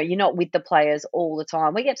 you're not with the players all the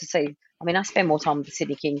time. We get to see, I spend more time with the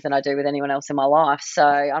Sydney Kings than I do with anyone else in my life. So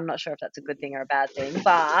I'm not sure if that's a good thing or a bad thing,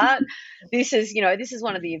 but this is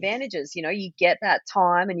one of the advantages. You get that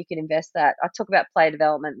time and you can invest that. I talk about player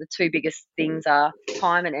development. The two biggest things are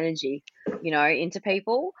time and energy, into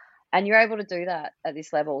people. And you're able to do that at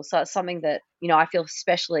this level. So it's something that, I feel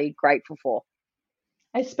especially grateful for.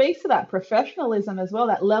 It speaks to that professionalism as well,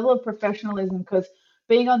 that level of professionalism, because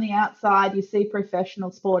being on the outside, you see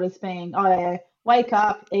professional sport as being, wake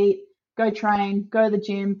up, eat, go train, go to the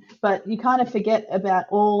gym, but you kind of forget about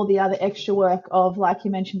all the other extra work of, like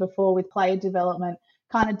you mentioned before, with player development,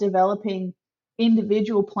 kind of developing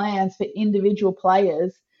individual plans for individual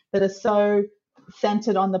players that are so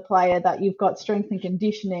centered on the player, that you've got strength and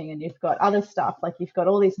conditioning and you've got other stuff, like you've got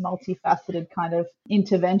all these multifaceted kind of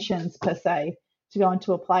interventions per se to go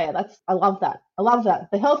into a player. I love that.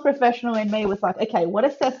 The health professional in me was like, okay, what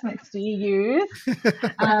assessments do you use?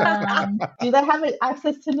 Do they have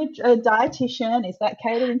access to a dietitian? Is that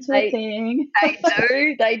catered into a thing?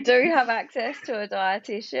 They do have access to a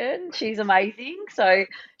dietitian. She's amazing. So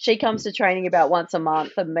she comes to training about once a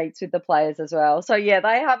month and meets with the players as well. So yeah,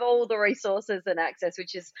 they have all the resources and access,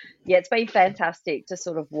 which is, it's been fantastic to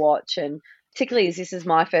sort of watch, and particularly as this is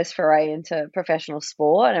my first foray into professional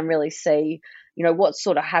sport, and really see, what's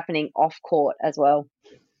sort of happening off court as well.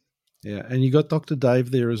 Yeah, and you got Dr. Dave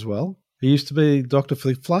there as well. He used to be doctor for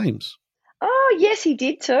the Flames. Oh, yes, he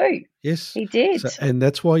did too. Yes. He did. And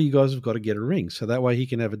that's why you guys have got to get a ring. So that way he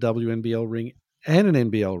can have a WNBL ring and an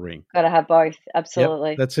NBL ring. Got to have both,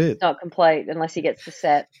 absolutely. Yep, that's it. It's not complete unless he gets the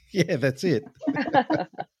set. Yeah, that's it.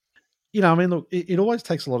 Look, it always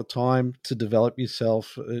takes a lot of time to develop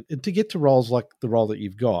yourself and to get to roles like the role that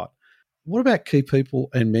you've got. What about key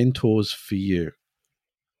people and mentors for you?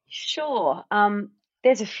 Sure.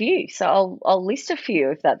 There's a few, so I'll list a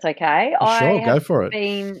few if that's okay. Sure, go for it.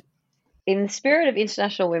 In the spirit of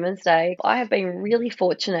International Women's Day, I have been really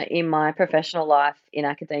fortunate in my professional life in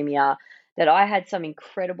academia that I had some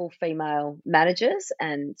incredible female managers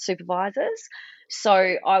and supervisors. So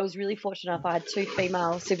I was really fortunate enough. I had two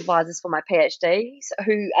female supervisors for my PhDs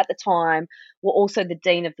who at the time were also the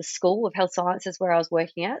Dean of the School of Health Sciences where I was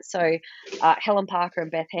working at. So Helen Parker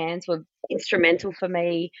and Beth Hands were instrumental for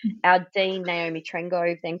me. Our Dean, Naomi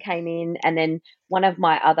Trengove, then came in, and then one of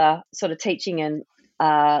my other sort of teaching and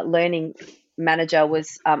learning manager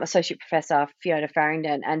was Associate Professor Fiona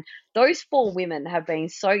Farrington. And those four women have been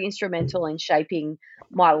so instrumental in shaping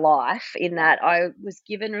my life, in that I was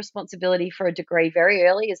given responsibility for a degree very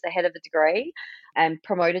early as the head of the degree and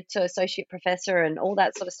promoted to Associate Professor and all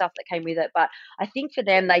that sort of stuff that came with it. But I think for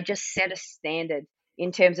them, they just set a standard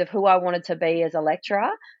in terms of who I wanted to be as a lecturer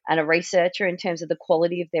and a researcher, in terms of the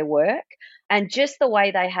quality of their work, and just the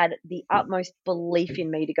way they had the utmost belief in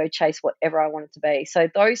me to go chase whatever I wanted to be. So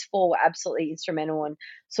those four were absolutely instrumental in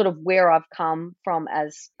sort of where I've come from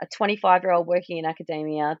as a 25-year-old working in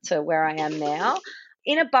academia to where I am now.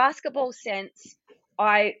 In a basketball sense,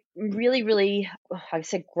 I really, really, I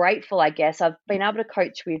said grateful, I guess. I've been able to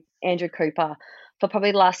coach with Andrew Cooper for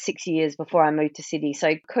probably the last 6 years before I moved to Sydney.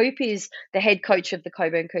 So Coop is the head coach of the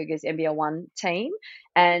Coburn Cougars NBL 1 team,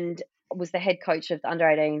 and was the head coach of the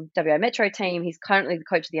under-18 WA Metro team. He's currently the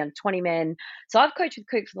coach of the under-20 men. So I've coached with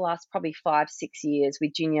Coop for the last probably 5-6 years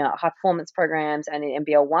with junior high performance programs and in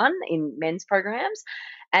NBL 1 in men's programs.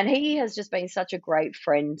 And he has just been such a great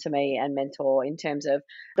friend to me and mentor in terms of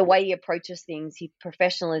the way he approaches things, his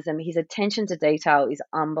professionalism, his attention to detail is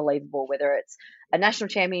unbelievable, whether it's a national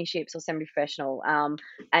championships or semi-professional,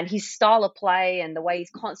 and his style of play and the way he's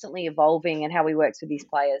constantly evolving and how he works with his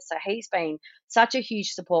players. So he's been such a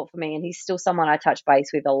huge support for me, and he's still someone I touch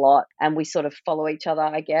base with a lot, and we sort of follow each other,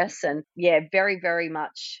 I guess. And yeah, very, very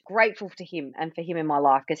much grateful to him and for him in my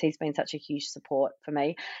life because he's been such a huge support for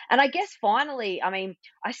me. And I guess finally,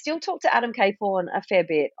 I still talk to Adam Capehorn a fair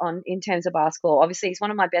bit in terms of basketball. Obviously, he's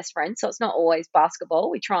one of my best friends, so it's not always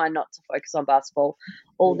basketball. We try not to focus on basketball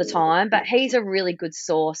all the time, but he's a really good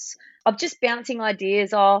source of just bouncing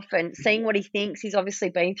ideas off and seeing what he thinks. He's obviously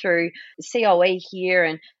been through the COE here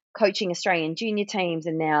and coaching Australian junior teams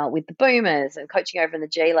and now with the Boomers and coaching over in the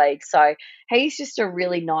G League. So he's just a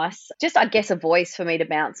really nice, I guess, a voice for me to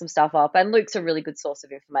bounce some stuff off. And Luke's a really good source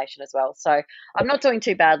of information as well. So I'm not doing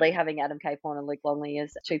too badly having Adam Capehorn and Luke Longley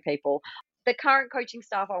as two people. The current coaching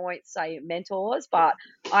staff, I won't say mentors, but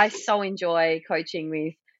I so enjoy coaching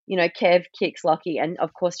with, Kev, Kix, Lockie, and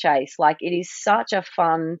of course Chase. Like, it is such a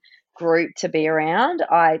fun group to be around.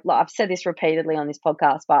 I've said this repeatedly on this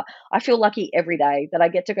podcast, but I feel lucky every day that I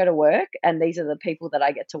get to go to work and these are the people that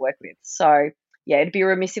I get to work with. So yeah, it'd be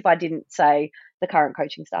remiss if I didn't say the current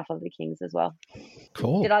coaching staff of the Kings as well.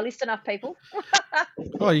 Cool. Did I list enough people?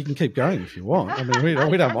 Oh, you can keep going if you want. I mean,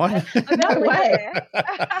 we don't mind. No way.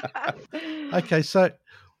 Okay, so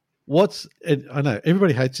I know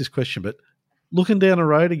everybody hates this question, but looking down the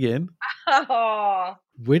road again,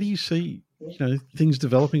 where do you see things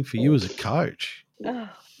developing for you as a coach? Oh,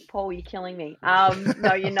 Paul, you're killing me.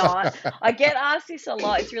 No, you're not. I get asked this a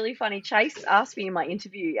lot. It's really funny. Chase asked me in my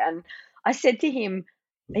interview, and I said to him,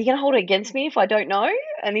 "Are you going to hold it against me if I don't know?"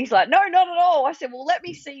 And he's like, "No, not at all." I said, "Well, let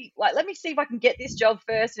me see if I can get this job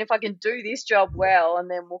first, and if I can do this job well, and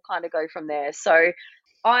then we'll kind of go from there." So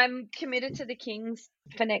I'm committed to the Kings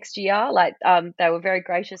for next year. They were very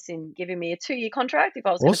gracious in giving me a 2-year contract if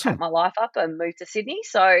I was going to pack my life up and move to Sydney.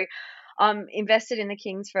 So I'm invested in the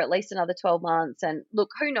Kings for at least another 12 months. And look,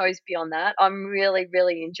 who knows beyond that? I'm really,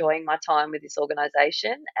 really enjoying my time with this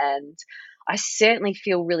organisation. And I certainly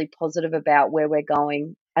feel really positive about where we're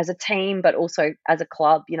going as a team, but also as a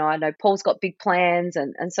club. I know Paul's got big plans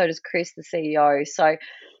and so does Chris, the CEO. So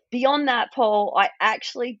beyond that, Paul, I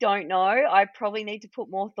actually don't know. I probably need to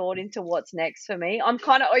put more thought into what's next for me. I'm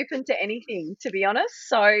kind of open to anything, to be honest.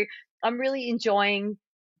 So I'm really enjoying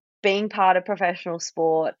being part of professional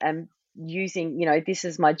sport and using, this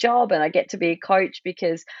is my job and I get to be a coach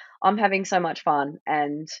because I'm having so much fun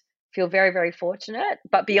and feel very, very fortunate.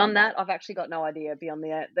 But beyond that, I've actually got no idea beyond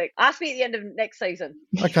ask me at the end of next season.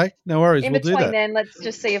 Okay, no worries. In we'll between do that. Then, let's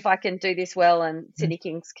just see if I can do this well and Sydney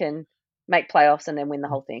Kings can make playoffs and then win the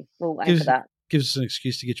whole thing. We'll aim for that. Gives us an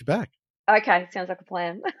excuse to get you back. Okay, sounds like a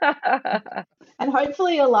plan. And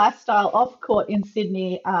hopefully your lifestyle off court in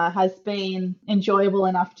Sydney has been enjoyable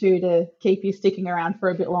enough to keep you sticking around for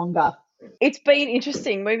a bit longer. It's been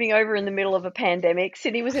interesting moving over in the middle of a pandemic.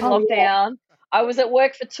 Sydney was in lockdown. Yeah. I was at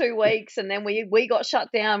work for 2 weeks and then we got shut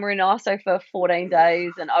down. We're in ISO for 14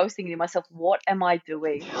 days and I was thinking to myself, what am I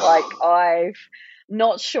doing? I've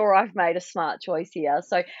not sure I've made a smart choice here.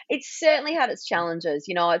 So it's certainly had its challenges.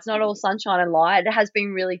 It's not all sunshine and light. It has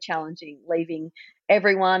been really challenging leaving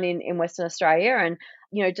everyone in Western Australia. And,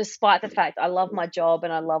 despite the fact I love my job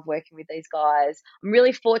and I love working with these guys, I'm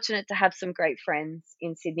really fortunate to have some great friends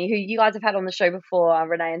in Sydney who you guys have had on the show before,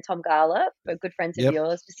 Renee and Tom Garlip, good friends of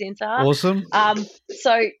yours, Jacinta. Awesome.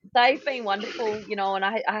 So they've been wonderful, and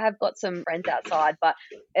I have got some friends outside, but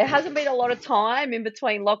it hasn't been a lot of time in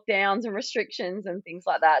between lockdowns and restrictions and things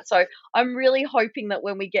like that. So I'm really hoping that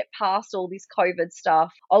when we get past all this COVID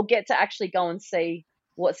stuff, I'll get to actually go and see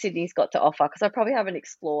what Sydney's got to offer because I probably haven't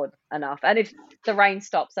explored enough. And if the rain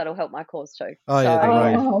stops, that'll help my cause too.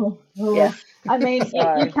 Yeah. I mean,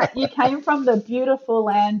 you came from the beautiful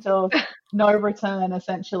land of no return,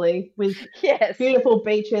 essentially, with beautiful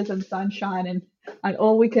beaches and sunshine, and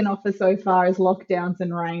all we can offer so far is lockdowns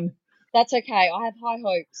and rain. That's okay. I have high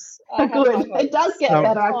hopes. Good. It does get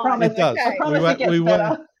better, I promise. It does. I promise it gets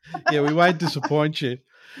better. We won't disappoint you.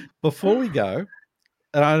 Before we go,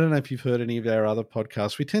 and I don't know if you've heard any of our other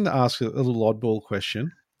podcasts, we tend to ask a little oddball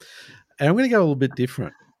question. And I'm going to go a little bit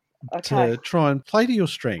different to try and play to your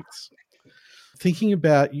strengths. Thinking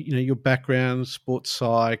about, your background, sports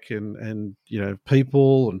psych and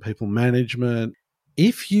people and people management.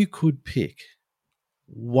 If you could pick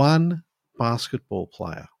one basketball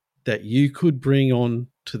player that you could bring on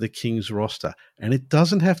to the Kings roster, and it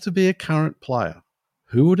doesn't have to be a current player,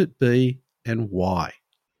 who would it be and why?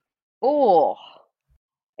 Oh,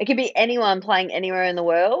 it could be anyone playing anywhere in the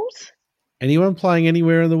world. Anyone playing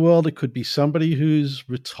anywhere in the world. It could be somebody who's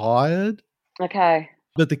retired. Okay.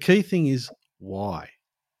 But the key thing is why.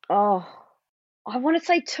 Oh, I want to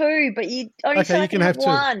say two, but you only okay, you can have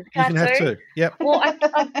one. Two. You can have two. Yep. Well,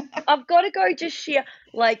 I've got to go just sheer,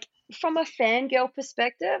 like, from a fangirl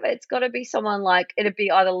perspective, it's got to be someone like, it'd be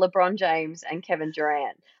either LeBron James and Kevin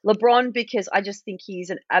Durant. LeBron, because I just think he's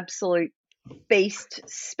an absolute beast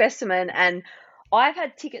specimen, and I've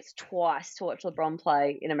had tickets twice to watch LeBron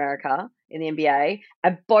play in America in the NBA,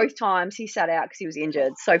 and both times he sat out because he was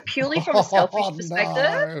injured. So purely from a selfish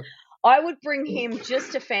perspective, I would bring him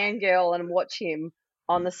just to fangirl and watch him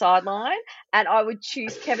on the sideline, and I would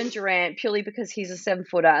choose Kevin Durant purely because he's a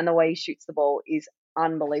 7-footer and the way he shoots the ball is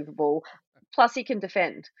unbelievable. Plus, he can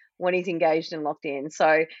defend when he's engaged and locked in.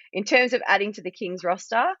 So in terms of adding to the Kings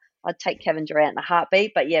roster, I'd take Kevin Durant in a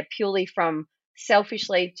heartbeat. But yeah, purely from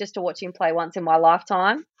selfishly, just to watch him play once in my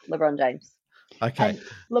lifetime, LeBron James. Okay. And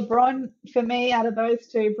LeBron, for me, out of those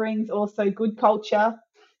two, brings also good culture,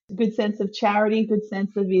 good sense of charity, good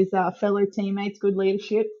sense of his fellow teammates, good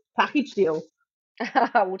leadership, package deal.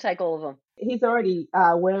 We'll take all of them. He's already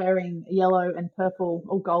wearing yellow and purple,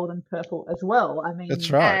 or gold and purple as well. I mean, that's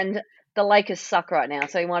right. And the Lakers suck right now,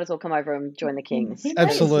 so you might as well come over and join the Kings.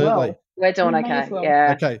 Absolutely. Well. We're doing okay. Well.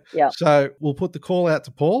 Yeah. Okay. Yeah. So we'll put the call out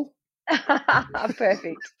to Paul.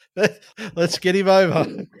 Perfect. Let's get him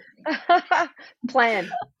over.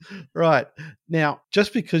 Plan. Right. Now,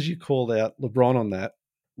 just because you called out LeBron on that,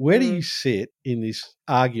 where do you sit in this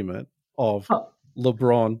argument of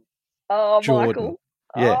LeBron, Jordan? Michael.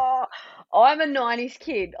 Yeah. Oh, I'm a 90s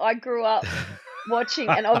kid. I grew up watching,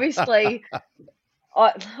 and obviously,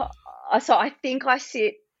 so I think I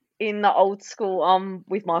sit in the old school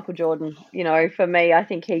with Michael Jordan. You know, for me, I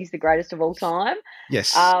think he's the greatest of all time.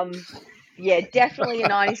 Yes. Yeah, definitely a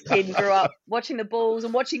 90s kid and grew up watching the Bulls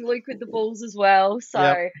and watching Luke with the Bulls as well.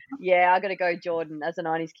 So, yeah, I got to go Jordan as a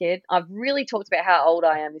 90s kid. I've really talked about how old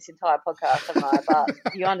I am this entire podcast, haven't I?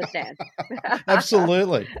 But you understand.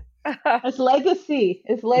 Absolutely. It's legacy.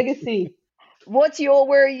 It's legacy.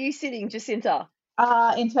 Where are you sitting, Jacinta?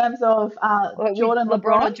 In terms of Jordan,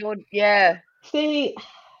 LeBron? Or Jordan? Yeah. See,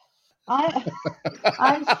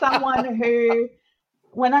 I'm someone who,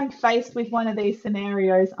 when I'm faced with one of these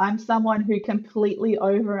scenarios, I'm someone who completely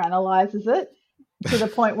overanalyzes it to the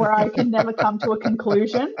point where I can never come to a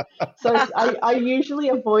conclusion. So I usually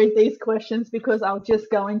avoid these questions because I'll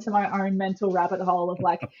just go into my own mental rabbit hole of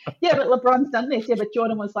like, yeah, but LeBron's done this. Yeah, but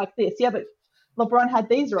Jordan was like this. Yeah, but LeBron had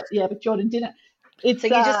these. Yeah, but Jordan didn't. So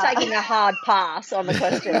you're just taking a hard pass on the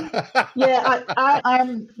question. Yeah,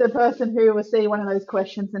 I'm the person who will see one of those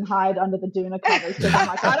questions and hide under the doona covers because I'm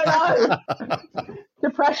like, I don't know.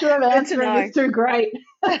 The pressure of answering is too great.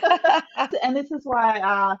 And this is why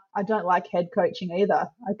I don't like head coaching either.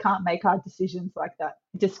 I can't make hard decisions like that.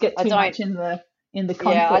 Just get too much in the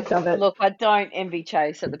conflict of it. Look, I don't envy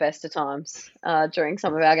Chase at the best of times during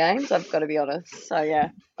some of our games, I've got to be honest. So, yeah,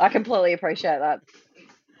 I completely appreciate that.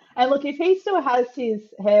 And look, if he still has his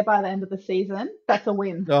hair by the end of the season, that's a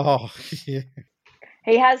win. Oh, yeah.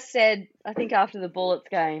 He has said, I think after the Bullets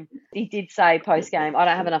game, he did say post-game, I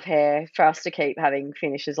don't have enough hair for us to keep having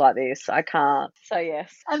finishes like this. I can't. So,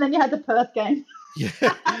 yes. And then you had the Perth game. Yeah.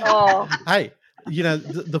 Oh. Hey, you know,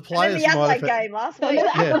 the players and then the Adelaide game last week.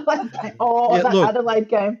 Adelaide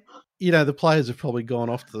game. You know, the players have probably gone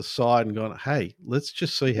off to the side and gone, hey, let's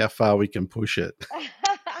just see how far we can push it.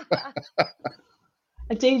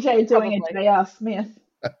 A DJ doing a J.R. Smith.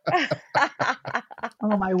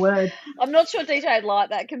 Oh, my word. I'm not sure DJ would like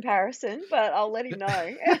that comparison, but I'll let him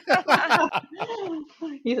know.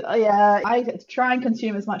 Yeah, I try and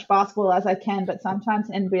consume as much basketball as I can, but sometimes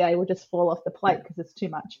NBA will just fall off the plate because it's too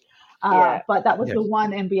much. But that was the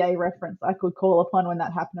one NBA reference I could call upon when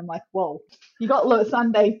that happened. I'm like, whoa, you got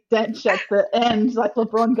Sunday Dench at the end, like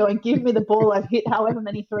LeBron going, give me the ball, I've hit however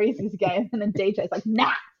many threes this game. And then DJ's like,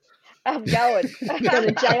 nah. I'm going. You got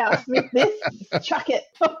a J.R. Smith this? Chuck it.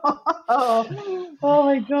 Oh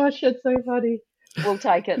my gosh, it's so funny. We'll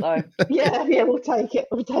take it though. Yeah, we'll take it.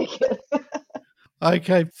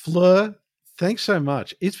 Okay, Fleur, thanks so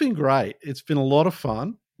much. It's been great. It's been a lot of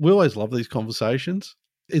fun. We always love these conversations.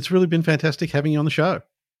 It's really been fantastic having you on the show.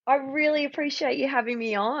 I really appreciate you having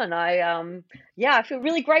me on. I feel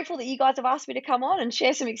really grateful that you guys have asked me to come on and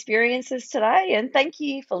share some experiences today. And thank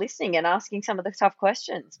you for listening and asking some of the tough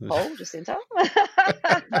questions, Paul, Jacinta.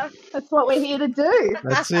 That's what we're here to do.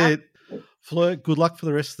 That's it. Fleur, good luck for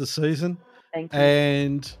the rest of the season. Thank you.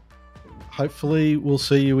 And hopefully we'll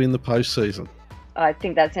see you in the postseason. I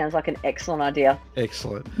think that sounds like an excellent idea.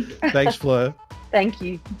 Excellent. Thanks, Fleur. Thank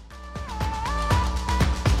you.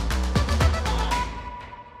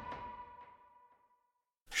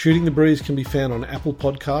 Shooting the Breeze can be found on Apple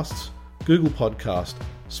Podcasts, Google Podcast,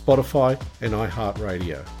 Spotify and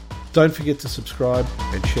iHeartRadio. Don't forget to subscribe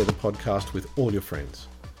and share the podcast with all your friends.